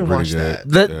pretty, haven't pretty watched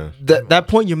good. that. That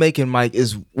point you're making, Mike,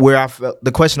 is where I felt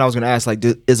the question I was going to ask. Like,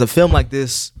 is a film like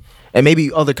this, and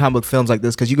maybe other comic book films like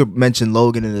this, because you could mention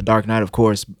Logan and The Dark Knight, of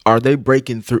course, are they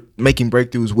making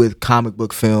breakthroughs with comic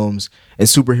book films and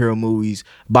superhero movies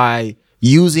by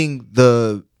using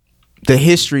the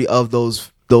history of those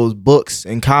books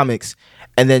and comics,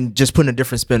 and then just putting a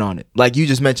different spin on it? Like you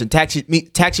just mentioned,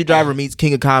 Taxi Driver meets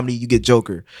King of Comedy, you get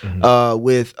Joker.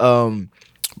 With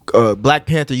Black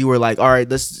Panther, you were like, all right,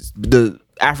 the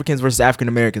Africans versus African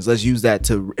Americans, let's use that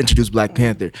to introduce Black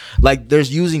Panther. Like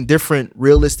there's using different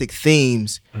realistic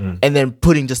themes and then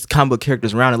putting just comic book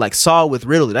characters around it. Like Saw with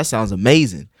Riddler, that sounds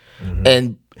amazing.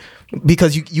 And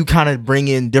because you kind of bring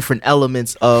in different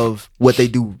elements of what they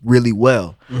do really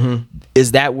well.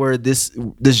 Is that where this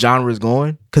genre is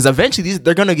going? Because eventually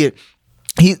they're gonna get.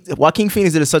 Joaquin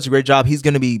Phoenix did such a great job. He's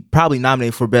gonna be probably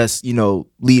nominated for best,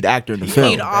 lead actor in the film.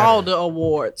 Need all the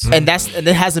awards. And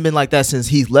it hasn't been like that since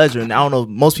Heath Ledger. And I don't know.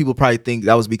 Most people probably think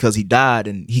that was because he died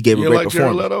and he gave a great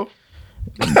performance. Jared Leto?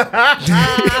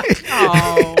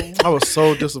 Oh. I was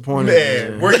so disappointed.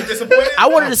 Man. Were you disappointed? I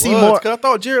wanted to see more. Because I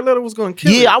thought Jared Leto was going to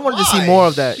kill it. Yeah, I wanted to see more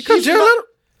of that. Because Jared Leto.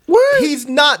 What? He's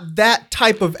not that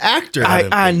type of actor.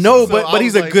 I know, so. but I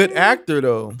he's was a like, good actor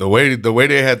though. The way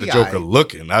they had the Yeah, Joker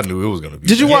looking, I knew it was gonna be.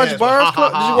 Did you bad. watch Bars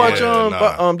Club? Did you watch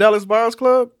Yeah, Dallas Bars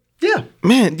Club? Yeah,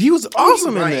 Man, he was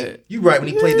awesome right. in that. You right when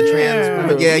he played the trans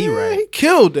woman. Yeah, you right. He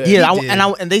killed that. Yeah, did.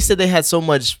 and they said they had so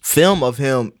much film of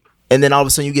him, and then all of a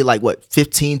sudden you get like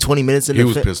 15, 20 minutes in He the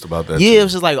was film. pissed about that. Yeah, too. it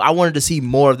was just like I wanted to see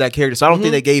more of that character, so I don't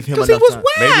think they gave him enough he was time.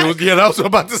 whack. Maybe it was. Yeah, I was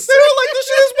about to say. They were like, this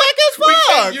shit is whack as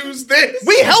fuck. Use this.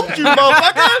 We helped you,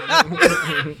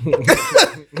 motherfucker.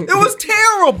 It was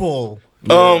terrible.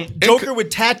 Joker with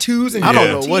tattoos and I don't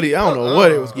Yeah. know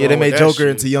what it was. Yeah, they made Joker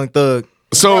into Young Thug.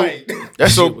 So, Right.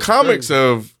 so comics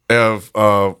have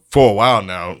for a while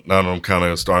now that I'm kind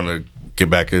of starting to get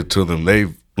back into them.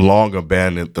 They've long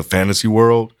abandoned the fantasy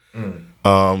world.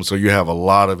 So you have a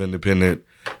lot of independent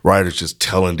writers just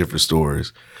telling different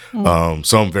stories.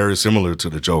 Some very similar to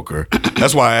the Joker.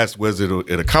 That's why I asked, was it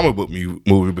a comic book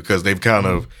movie? Because they've kind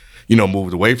of,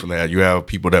 moved away from that. You have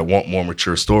people that want more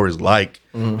mature stories, like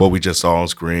what we just saw on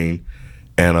screen,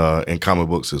 and in comic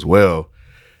books as well.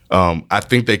 I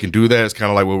think they can do that. It's kind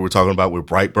of like what we were talking about with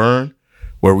Brightburn,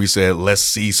 where we said, let's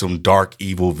see some dark,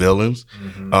 evil villains.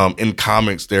 In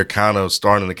comics, they're kind of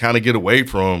starting to kind of get away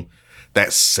from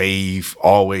that safe,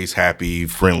 always happy,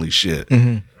 friendly shit.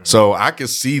 So I could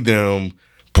see them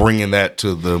bringing that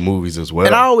to the movies as well.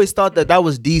 And I always thought that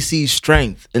was DC's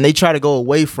strength, and they try to go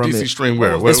away from DC it. strength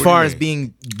where? As What do far you as mean?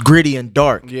 being gritty and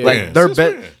dark, Yeah. like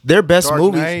Yeah. their best Dark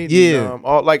movies, Knight yeah. and,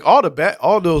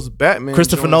 all those Batman,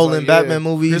 Christopher joints, Nolan Batman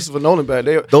movies. Christopher Nolan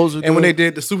Batman. Those are and when good. they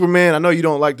did the Superman, I know you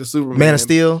don't like the Superman. Man of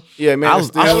Steel. Yeah, Man I of was-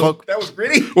 Steel. I fuck- That was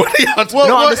gritty. What are y'all talking Well,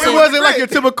 No, I'm well, just it saying- wasn't like your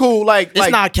typical like. It's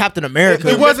not Captain America.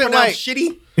 It wasn't like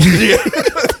shitty.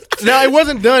 No, it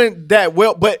wasn't done that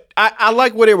well, but I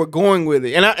like where they were going with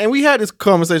it, and we had this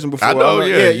conversation before. I know,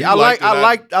 yeah, you I liked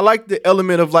it. I like the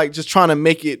element of like just trying to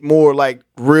make it more like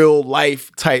real life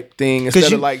type thing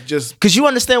instead you- of like just Because you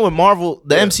understand with Marvel,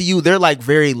 the MCU, they're like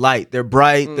very light. They're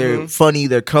bright. They're funny.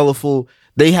 They're colorful.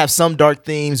 They have some dark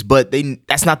themes, but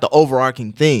that's not the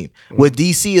overarching theme. With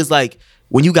DC is like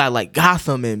when you got like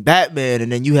Gotham and Batman,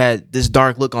 and then you had this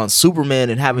dark look on Superman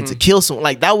and having to kill someone.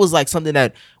 Like that was like something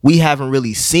that we haven't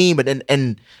really seen, but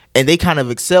and they kind of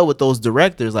excel with those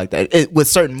directors like that with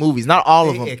certain movies. Not all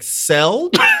of them.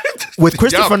 Excelled. With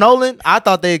Christopher Nolan, I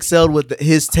thought they excelled with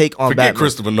his take on Forget Batman.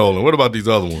 Christopher Nolan. What about these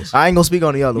other ones? I ain't gonna speak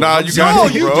on the other Nah, one. you got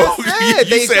it, you bro. just said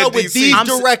they excelled with DC. these I'm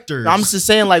s- directors. I'm just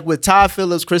saying, like with Todd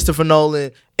Phillips, Christopher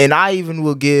Nolan, and I even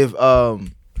will give. I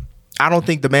don't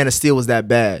think the Man of Steel was that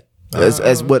bad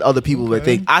as what other people would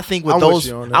think. I think with I'm with those,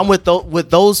 you on that. I'm with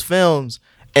those films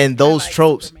and those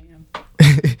tropes.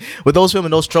 With those films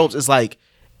and those tropes, it's like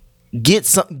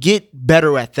get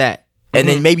better at that, and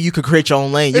then maybe you could create your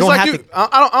own lane. You it's don't like have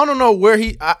to. I don't know where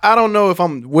he. I don't know if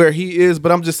I'm where he is,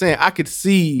 but I'm just saying I could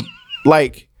see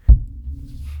like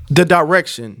the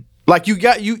direction Like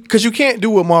because you can't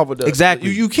do what Marvel does. Exactly.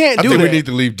 You can't I do think that. we need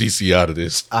to leave DC out of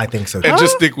this I think so. and Too.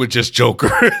 just stick with just Joker.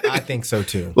 I think so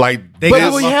too. Like, They But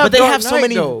got- we have But they Dark have so Knight,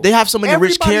 many. though. They have so many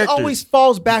rich Everybody characters. always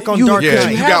falls back on You- Dark yeah,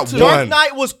 Knight. you got Dark one.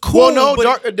 Knight was cool. well, no,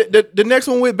 but the next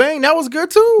one with Bane that was good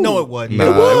too. no, it wasn't. Nah, It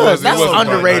it was. wasn't. That's It wasn't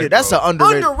underrated. Dark That's Knight, an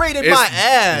underrated. Underrated It's my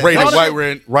ass. rated Y'all- right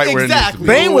where it needs to Exactly. be.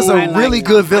 Bane was a I like really that.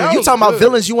 good villain. That You was talking about good.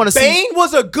 villains you want to see? Bane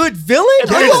was a good villain.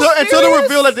 Are you Until the serious?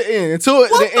 reveal at the end. Until What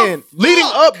the the end.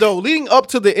 Leading up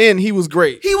to the end, he was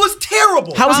great. He was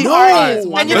terrible. How was he? No. Alright. And you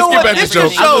Let's know get what? back to This Joker.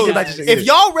 just I'm shows. gonna get back to Joker. If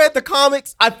y'all read the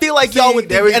comics, I feel like y'all would.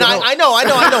 there we And go. I know.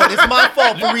 It's my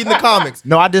fault for reading the comics.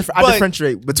 No, I But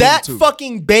differentiate between that the two.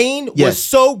 fucking Bane Yes. was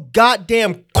so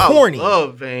goddamn corny. I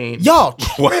love Bane. Y'all,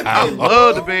 I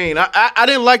love the Bane. I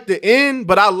didn't like the end,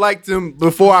 but I liked him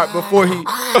before he.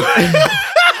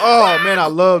 Oh man, I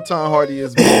love Tom Hardy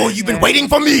as Bane. oh, you've been waiting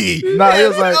for me. No, he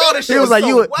was like, all this shit he was like, so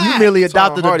you whack. merely Tom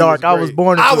adopted the Hardy dark. was I was great.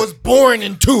 born. Into I it. was born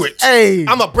into it. Hey.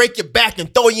 I'm gonna break your back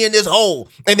and throw you in this hole,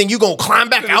 and then you gonna climb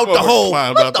back out the gonna hole.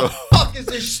 climb What out the the- fuck is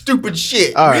this stupid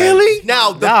shit? All right. Really?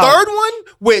 Now the Now- third one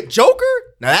with Joker.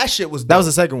 Now that shit was. That was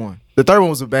the second one. The third one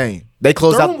was with Bane. They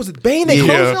closed third out. one was with Bane. They Yeah.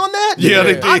 closed on that. Yeah,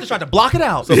 they I did. just tried to block it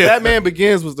out. So Batman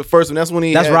Begins was the first one. That's when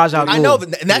he. That's had- Ra's al I Ghul. know,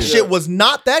 and that shit was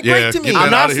not that Yeah, great to me. get that I'm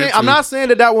out not of here, saying. I'm too. not saying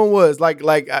that one was like.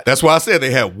 That's why I said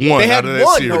they had one They had out of that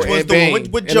one, series. which was and the one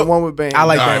Bane, with and the Joker. one with Bane. I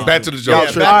like All Bane. right, back to the Y'all Joker.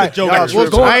 tripping. All Back right, to Joker. y'all Tripping.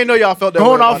 tripping. I didn't know y'all felt that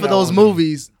Going way off on of that those one.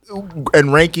 movies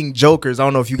and ranking Jokers, I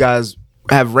don't know if you guys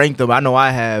have ranked them. I know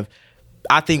I have.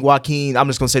 I think Joaquin. I'm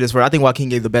just gonna say this first. I think Joaquin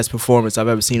gave the best performance I've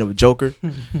ever seen of a Joker.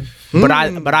 but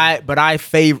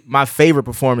my favorite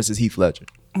performance is Heath Ledger.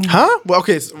 Huh? Well,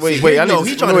 okay. So wait. he I know, need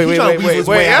he to tryna- he tryna weasel his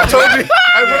way I out. told you.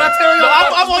 Hey, when I tell you,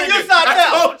 I'm on your side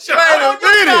now. told you. I'm on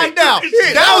your side now.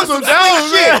 That was some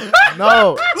slick shit.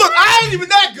 No, Look, I ain't even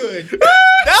that good.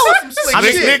 That was some slick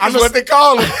Slick shit. Nick is what they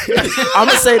call him. I'm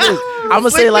gonna say this. I'm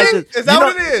gonna say it like this. Is that you know,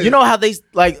 what it is? You know how they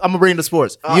like? I'm gonna bring it to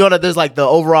sports. You know that there's like the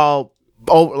overall,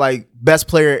 like best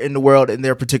player in the world in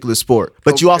their particular sport,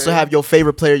 but you also Okay. have your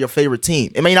favorite player, your favorite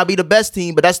team. It may not be the best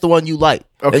team, but that's the one you like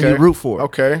and Okay. you root for.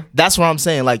 Okay. That's what I'm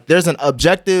saying. Like, there's an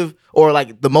objective, or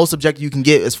like the most objective you can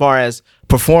get as far as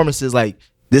performances. Like,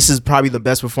 this is probably the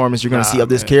best performance you're gonna see of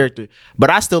this character.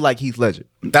 But I still like Heath Ledger.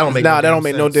 That don't make Nah, that don't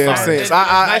make no damn Sorry. sense.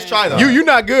 Nice try though. You're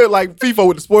not good like FIFA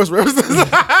with the sports references.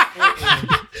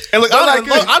 And look, Don't I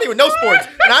don't even know sports,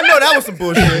 and I know that was some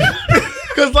bullshit.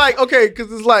 Cause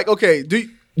it's like okay.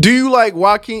 Do you like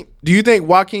Joaquin? Do you think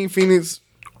Joaquin Phoenix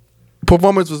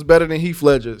performance was better than Heath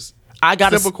Ledger's? I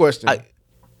got Simple question.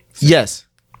 Yes,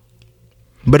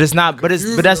 but it's not. But that's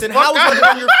Then how is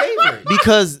that your favorite?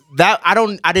 because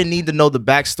I didn't need to know the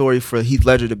backstory for Heath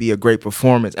Ledger to be a great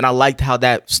performance, and I liked how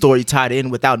that story tied in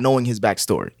without knowing his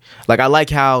backstory. Like, I like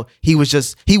how he was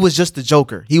just the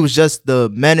Joker. He was just the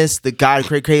menace, the guy to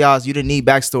create chaos. You didn't need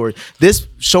backstory. This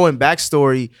showing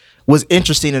backstory was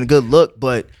interesting and a good look,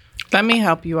 but Let me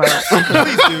help you out.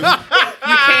 Please do.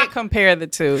 You can't compare the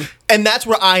two. And that's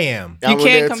where I am. You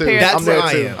can't compare. That's I'm there where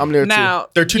I too. am. I'm there too. Now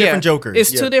They're two different Jokers.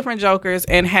 It's Yeah. two different Jokers,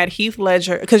 and had Heath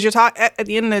Ledger, because you're talking at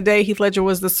the end of the day, Heath Ledger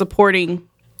was the supporting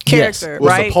character, Was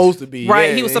right? supposed to be, right.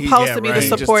 yeah, he was and supposed yeah, to be right. the He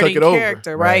just supporting took it over.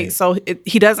 character, right? Right. So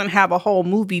he doesn't have a whole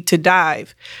movie to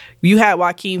dive. You had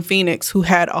Joaquin Phoenix, who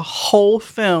had a whole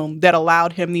film that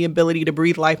allowed him the ability to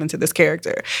breathe life into this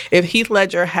character. If Heath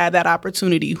Ledger had that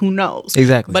opportunity, who knows?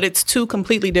 Exactly. But it's two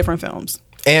completely different films.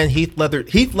 And Heath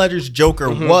Ledger's Joker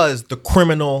was the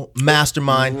criminal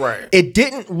mastermind. Right. It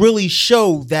didn't really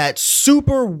show that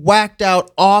super whacked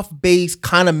out, off base,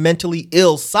 kind of mentally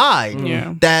ill side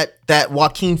Yeah. that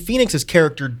Joaquin Phoenix's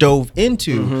character dove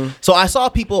into. So I saw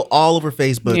people all over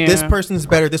Facebook. Yeah. This person's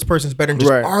better. This person's better, and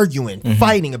just Right. arguing,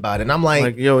 fighting about it. And I'm like,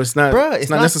 Like, yo, it's not. bruh, it's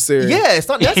not necessary. Yeah, it's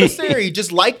not necessary.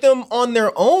 Just like them on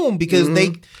their own because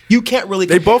you can't really.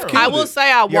 They both compare I them. killed will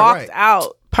say I Yeah, walked right.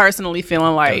 out personally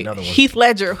feeling like another one. Heath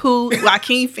Ledger, who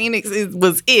Joaquin Phoenix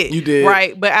was it. You did.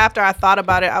 Right. But after I thought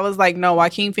about it, I was like, no,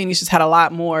 Joaquin Phoenix just had a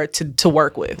lot more to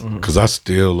work with. Because I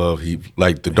still love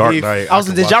like the Dark Heath- Knight. I was.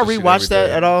 can Did watch y'all this shit rewatch every that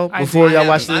day. at all I before did. y'all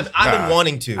watched it? I've been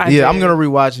wanting to. I Yeah, I'm did. gonna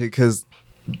rewatch it because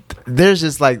there's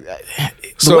just like the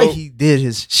So- way he did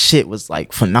his shit was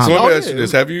like So phenomenal. let me ask you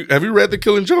this: Have you read The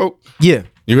Killing Joke? Yeah,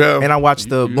 You have. and I watched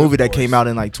the You movie have that came voice. out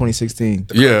in like 2016.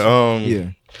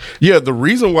 Yeah. Yeah, The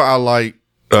reason why I like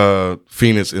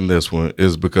Phoenix in this one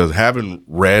is because having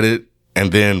read it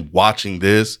and then watching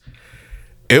this,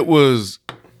 it was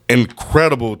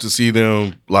incredible to see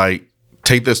them like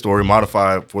take that story,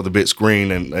 modify it for the big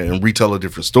screen, and retell a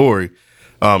different story,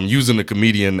 using the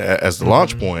comedian as the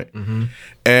launch point,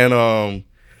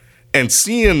 and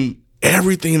seeing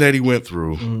everything that he went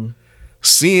through,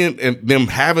 seeing and them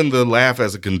having the laugh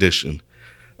as a condition.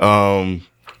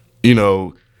 You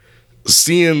know,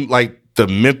 seeing like the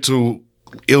mental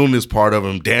illness part of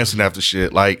him dancing after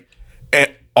shit, like, and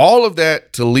all of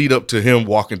that to lead up to him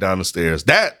walking down the stairs.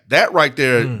 That right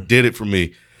there did it for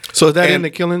me. So is that in And- the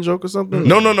Killing Joke or something?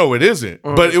 No, it isn't.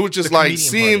 But it was just like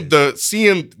seeing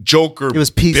Joker. It was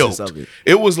pieces built. of it.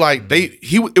 It was like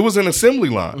it was an assembly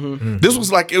line. This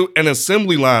was like an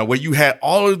assembly line where you had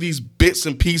all of these bits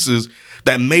and pieces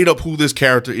that made up who this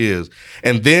character is,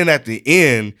 and then at the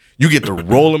end you get to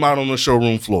roll him out on the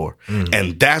showroom floor,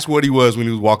 and that's what he was when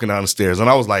he was walking down the stairs. And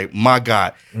I was like, my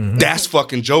God, that's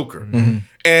fucking Joker.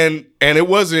 And it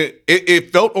wasn't.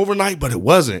 It felt overnight, but it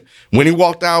wasn't. When he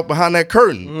walked out behind that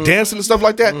curtain, dancing and stuff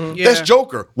like that, that's Yeah.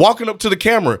 Joker. Walking up to the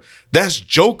camera, that's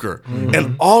Joker.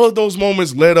 And all of those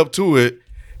moments led up to it,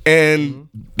 and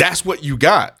that's what you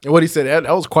got. And what he said,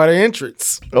 that was quite an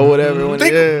entrance or whatever. When-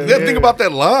 Think about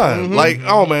that line. Like,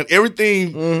 oh man,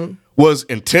 everything was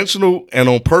intentional and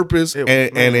on purpose, and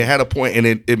it had a point, and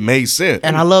it made sense.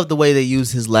 And I love the way they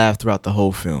used his laugh throughout the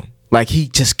whole film. Like he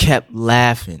just kept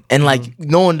laughing, and like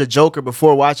knowing the Joker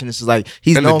before watching this is like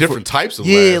he's And the known different for, types of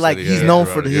yeah, laughs like that he he's had known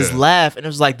throughout for it, his yeah. laugh, and it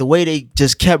was like the way they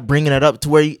just kept bringing it up to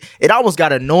where it almost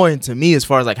got annoying to me as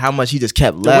far as like how much he just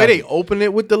kept the way laughing. they open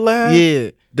it with the laugh. Yeah.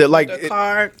 That like The it-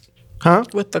 card huh?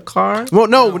 with the card. Well,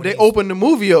 no, when they opened the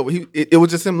movie up, it was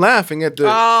just him laughing at the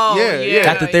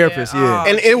At the therapist, yeah.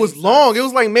 And it was long. It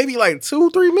was like maybe like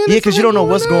 2-3 minutes. Yeah, because you don't know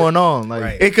what's going on, like,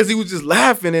 Right. Because he was just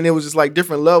laughing, and it was just like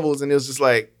different levels, and it was just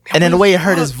like. and then the way it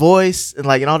hurt his voice and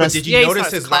like and all that. But did you Yeah, he notice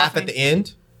starts his laugh coughing. at the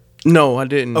end? No, I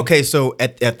didn't. Okay, so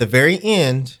at the very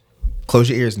end, close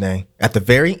your ears, Nay. At the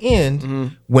very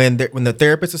end, when the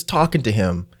therapist is talking to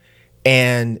him,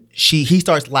 and he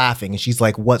starts laughing, and she's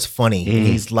like, "What's funny?" And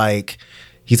he's like,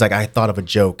 "I thought of a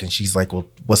joke," and she's like, "Well,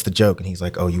 what's the joke?" And he's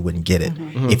like, "Oh, you wouldn't get it.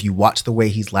 If you watch the way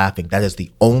he's laughing, that is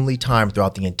the only time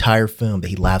throughout the entire film that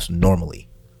he laughs normally."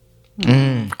 I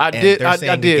And did. they're I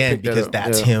saying did again pick that because up,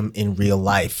 that's yeah. him in real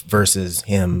life versus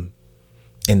him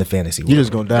in the fantasy world. You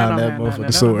just gonna down That that don't have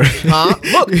motherfucking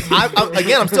nothing. sword. Look,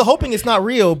 again, I'm still hoping it's not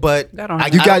real, but That don't I-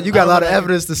 have You I got don't- you got I a don't lot of know.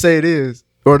 evidence to say it is,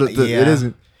 or it Yeah.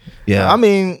 isn't. Yeah, I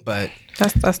mean, but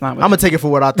That's not what I'm gonna take it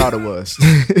for what I thought it was.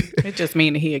 it just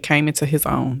means that he had came into his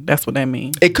own. That's what that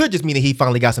means. it could just mean that he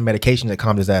finally got some medication that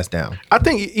calmed his ass down. I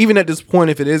think even at this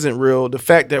point, if it isn't real, the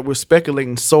fact that we're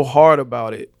speculating so hard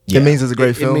about it, It means it's a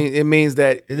great film. It means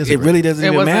that is a it great really doesn't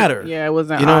even wasn't- matter. Yeah, it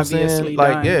wasn't You know what I'm obviously saying?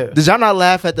 Like, done. yeah. Did y'all not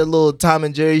laugh at the little Tom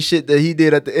and Jerry shit that he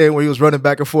did at the end where he was running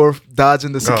back and forth,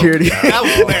 dodging the security? That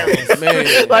was hilarious,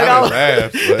 man. Like, I I was-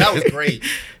 laughed, but, That was great.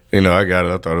 you know, I got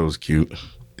it. I thought it was cute.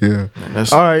 Yeah.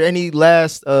 All right. Any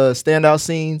last standout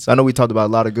scenes? I know we talked about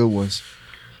a lot of good ones.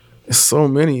 It's so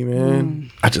many,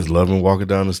 man. I just love him walking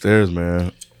down the stairs,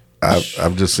 man.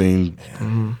 I've just seen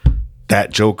that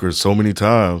Joker so many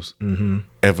times, and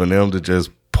for them to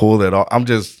just pull that off,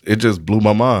 it just blew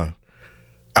my mind.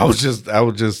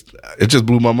 It just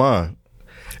blew my mind,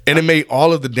 and it made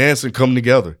all of the dancing come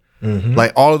together,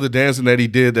 like all of the dancing that he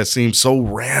did that seemed so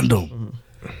random,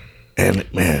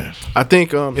 and man, I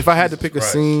think if I had to pick a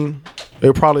scene, it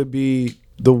would probably be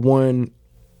the one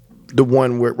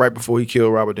where right before he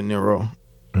killed Robert De Niro.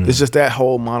 It's just that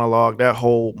whole monologue, that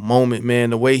whole moment, man.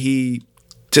 The way he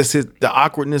just the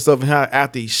awkwardness of how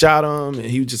after he shot him, and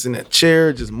he was just in that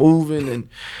chair, just moving, and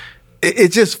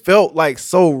it just felt like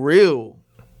so real.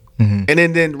 And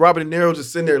then Robert De Niro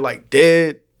just sitting there like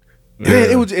dead. And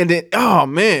then it was, and then oh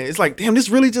man, it's like damn, this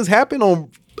really just happened on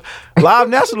live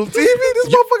national TV. This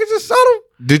motherfucker just shot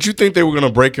him. did you think they were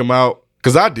gonna break him out?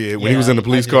 Because I did when he was in the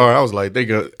police car. I was like,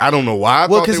 I don't know why I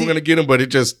thought they were gonna get him, but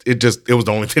it was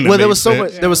the only thing. That Well, there made was so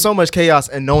sense. much. There was so much chaos,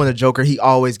 and knowing the Joker, he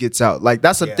always gets out. Like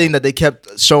that's the thing that they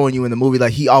kept showing you in the movie.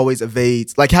 Like he always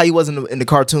evades. Like how he was in the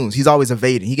cartoons. He's always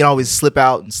evading. He can always slip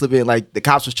out and slip in. Like the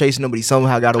cops was chasing him, but he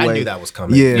somehow got away. I knew that was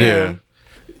coming. Yeah.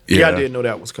 Yeah, I didn't know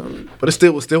that was coming, but it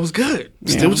still was good.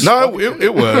 Still was No,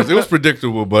 it was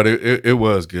predictable, but it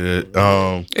was good.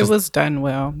 It was done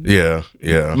well. Yeah.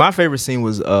 My favorite scene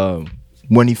was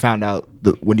when he found out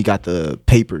when he got the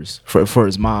papers for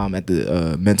his mom at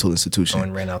the mental institution. Oh,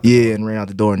 and ran out the yeah, and ran out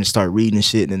the door and just started reading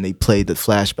shit, and then they played the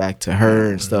flashback to her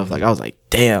and stuff. Like I was like,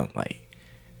 damn, like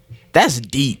that's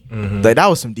deep. Like that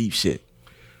was some deep shit.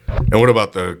 And what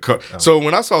about the car? So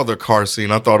when I saw the car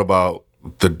scene, I thought about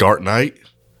the Dark Knight.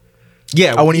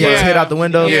 Yeah. Oh, when he got his head out the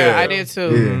window. Yeah, I did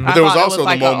too. But I there was thought also it was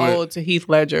like the moment- an ode to Heath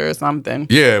Ledger or something.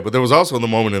 Yeah, but there was also the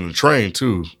moment in the train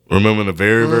too. Remember in the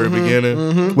very, very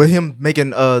beginning? With him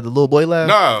making the little boy laugh.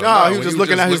 No, he when was just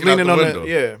looking out. He was leaning on window. the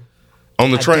yeah.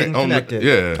 On the I train. didn't On connect the it.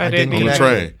 yeah. I didn't On the connect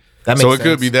train. That So makes it could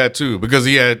sense. be that too, because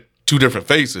he had two different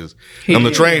faces. On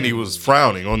the train, he was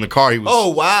frowning. On the car, he was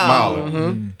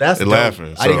smiling That's and dope.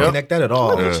 laughing. I didn't So- connect that at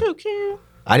all. Yeah. Too cute.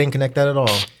 I didn't connect that at all.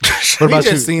 What about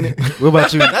you? just seen it. What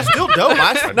about you? That's still dope.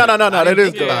 No, that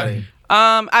is dope.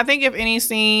 I think if any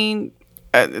scene,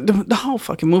 the whole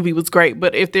fucking movie was great,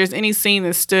 but if there's any scene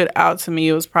that stood out to me,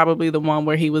 it was probably the one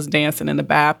where he was dancing in the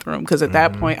bathroom. Because at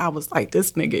that point, I was like,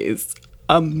 this nigga is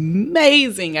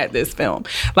amazing at this film.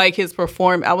 Like his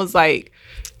performance, I was like,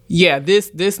 yeah, this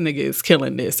nigga is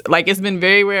killing this. Like it's been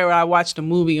very rare where I watched a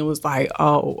movie and was like,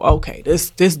 oh, okay, this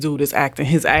dude is acting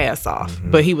his ass off,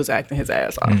 but he was acting his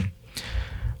ass off.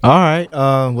 All right.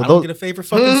 Well, I don't get a favorite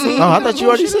fucking scene. Oh, I thought you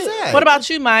already What bullshit said. is that? What about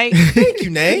you, Mike? Thank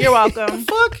you, Nate. You're welcome.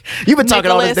 Fuck. You've been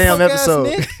talking all this Nicholas. damn Fuck-ass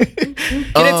episode.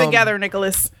 Nick. Get it together,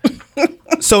 Nicholas.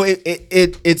 So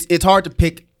it's hard to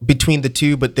pick between the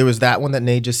two, but there was that one that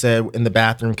Nate just said in the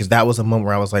bathroom because that was a moment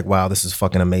where I was like, wow, this is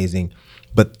fucking amazing.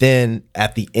 But then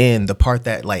at the end, the part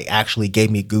that like actually gave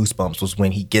me goosebumps was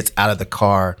when he gets out of the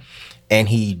car and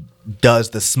he does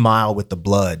the smile with the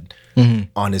blood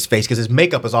on his face because his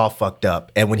makeup is all fucked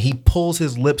up. And when he pulls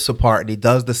his lips apart and he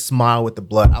does the smile with the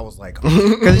blood, I was like,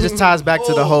 Because it just ties back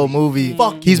to the whole movie.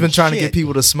 fucking He's been trying to shit. get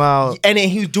people to smile. and then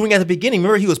he was doing it at the beginning.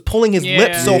 Remember, he was pulling his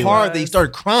lips so he hard that he was.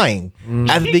 started crying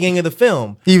at the beginning of the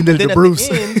film. He even did it Then to at Bruce.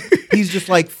 The end, he's just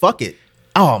like, fuck it.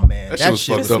 Oh man, That shit was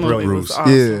fucked is up with brilliant. Bruce.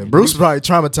 Yeah, Bruce was probably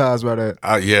traumatized by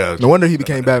that. Yeah. No wonder he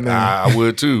became Batman. I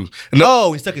would too. No,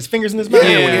 Oh, he stuck his fingers in his mouth.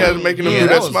 yeah, when he had to make him do that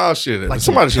that was smile shit. like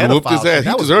Somebody should have whooped his pedophile shit. ass. He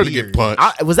That was deserved to weird. get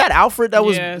punched. Was that Alfred? That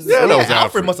was Yes. Yeah, that was Alfred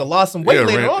Alfred. must have lost some weight Yeah,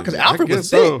 later Ran- on because I Alfred was guess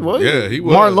so. sick. Boy. Yeah, he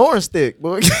was. Martin Lawrence thick.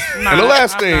 Boy. And the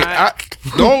last thing, not.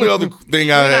 the only other thing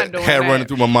I We're not had doing had that. running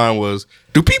through my mind was,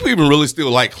 do people even really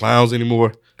still like clowns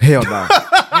anymore? Hell no.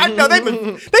 I know they've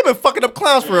been fucking up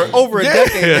clowns for over a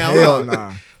decade now. Hell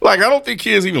no. Like, I don't think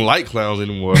kids even like clowns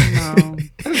anymore. That'd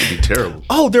be terrible.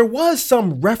 Oh, there was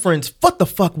some reference. What the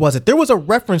fuck was it? There was a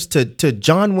reference to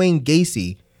John Wayne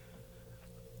Gacy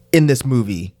in this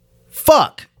movie.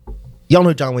 Fuck. Y'all know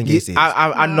who John Wayne Gacy is.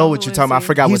 I know what you're talking about. I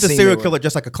forgot He's what a scene serial it was. killer,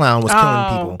 just like a clown was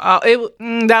killing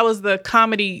people. That was the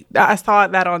comedy. I saw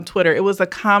that on Twitter. It was a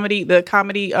comedy. The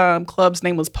comedy club's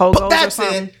name was Pogo. But that's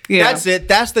it. That's it.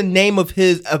 That's the name of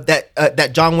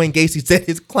that John Wayne Gacy said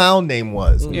his clown name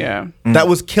was. Yeah. That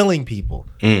was killing people.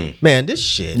 Man, this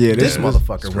shit. Yeah, this this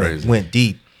motherfucker crazy. went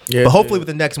deep. Yeah, but hopefully with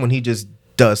the next one, he just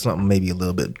does something maybe a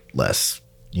little bit less,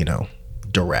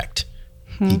 direct.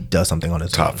 He does something on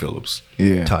his Todd own. Phillips.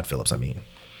 Yeah. Todd Phillips, I mean.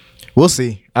 We'll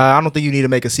see. I don't think you need to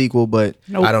make a sequel, but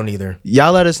I don't either.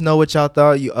 y'all let us know what y'all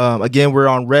thought. Again, we're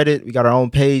on Reddit. We got our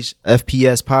own page,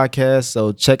 FPS Podcast.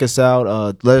 So check us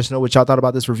out. Let us know what y'all thought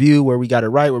about this review, where we got it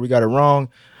right, where we got it wrong.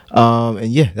 And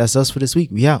yeah, that's us for this week.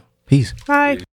 We out. Peace. Hi.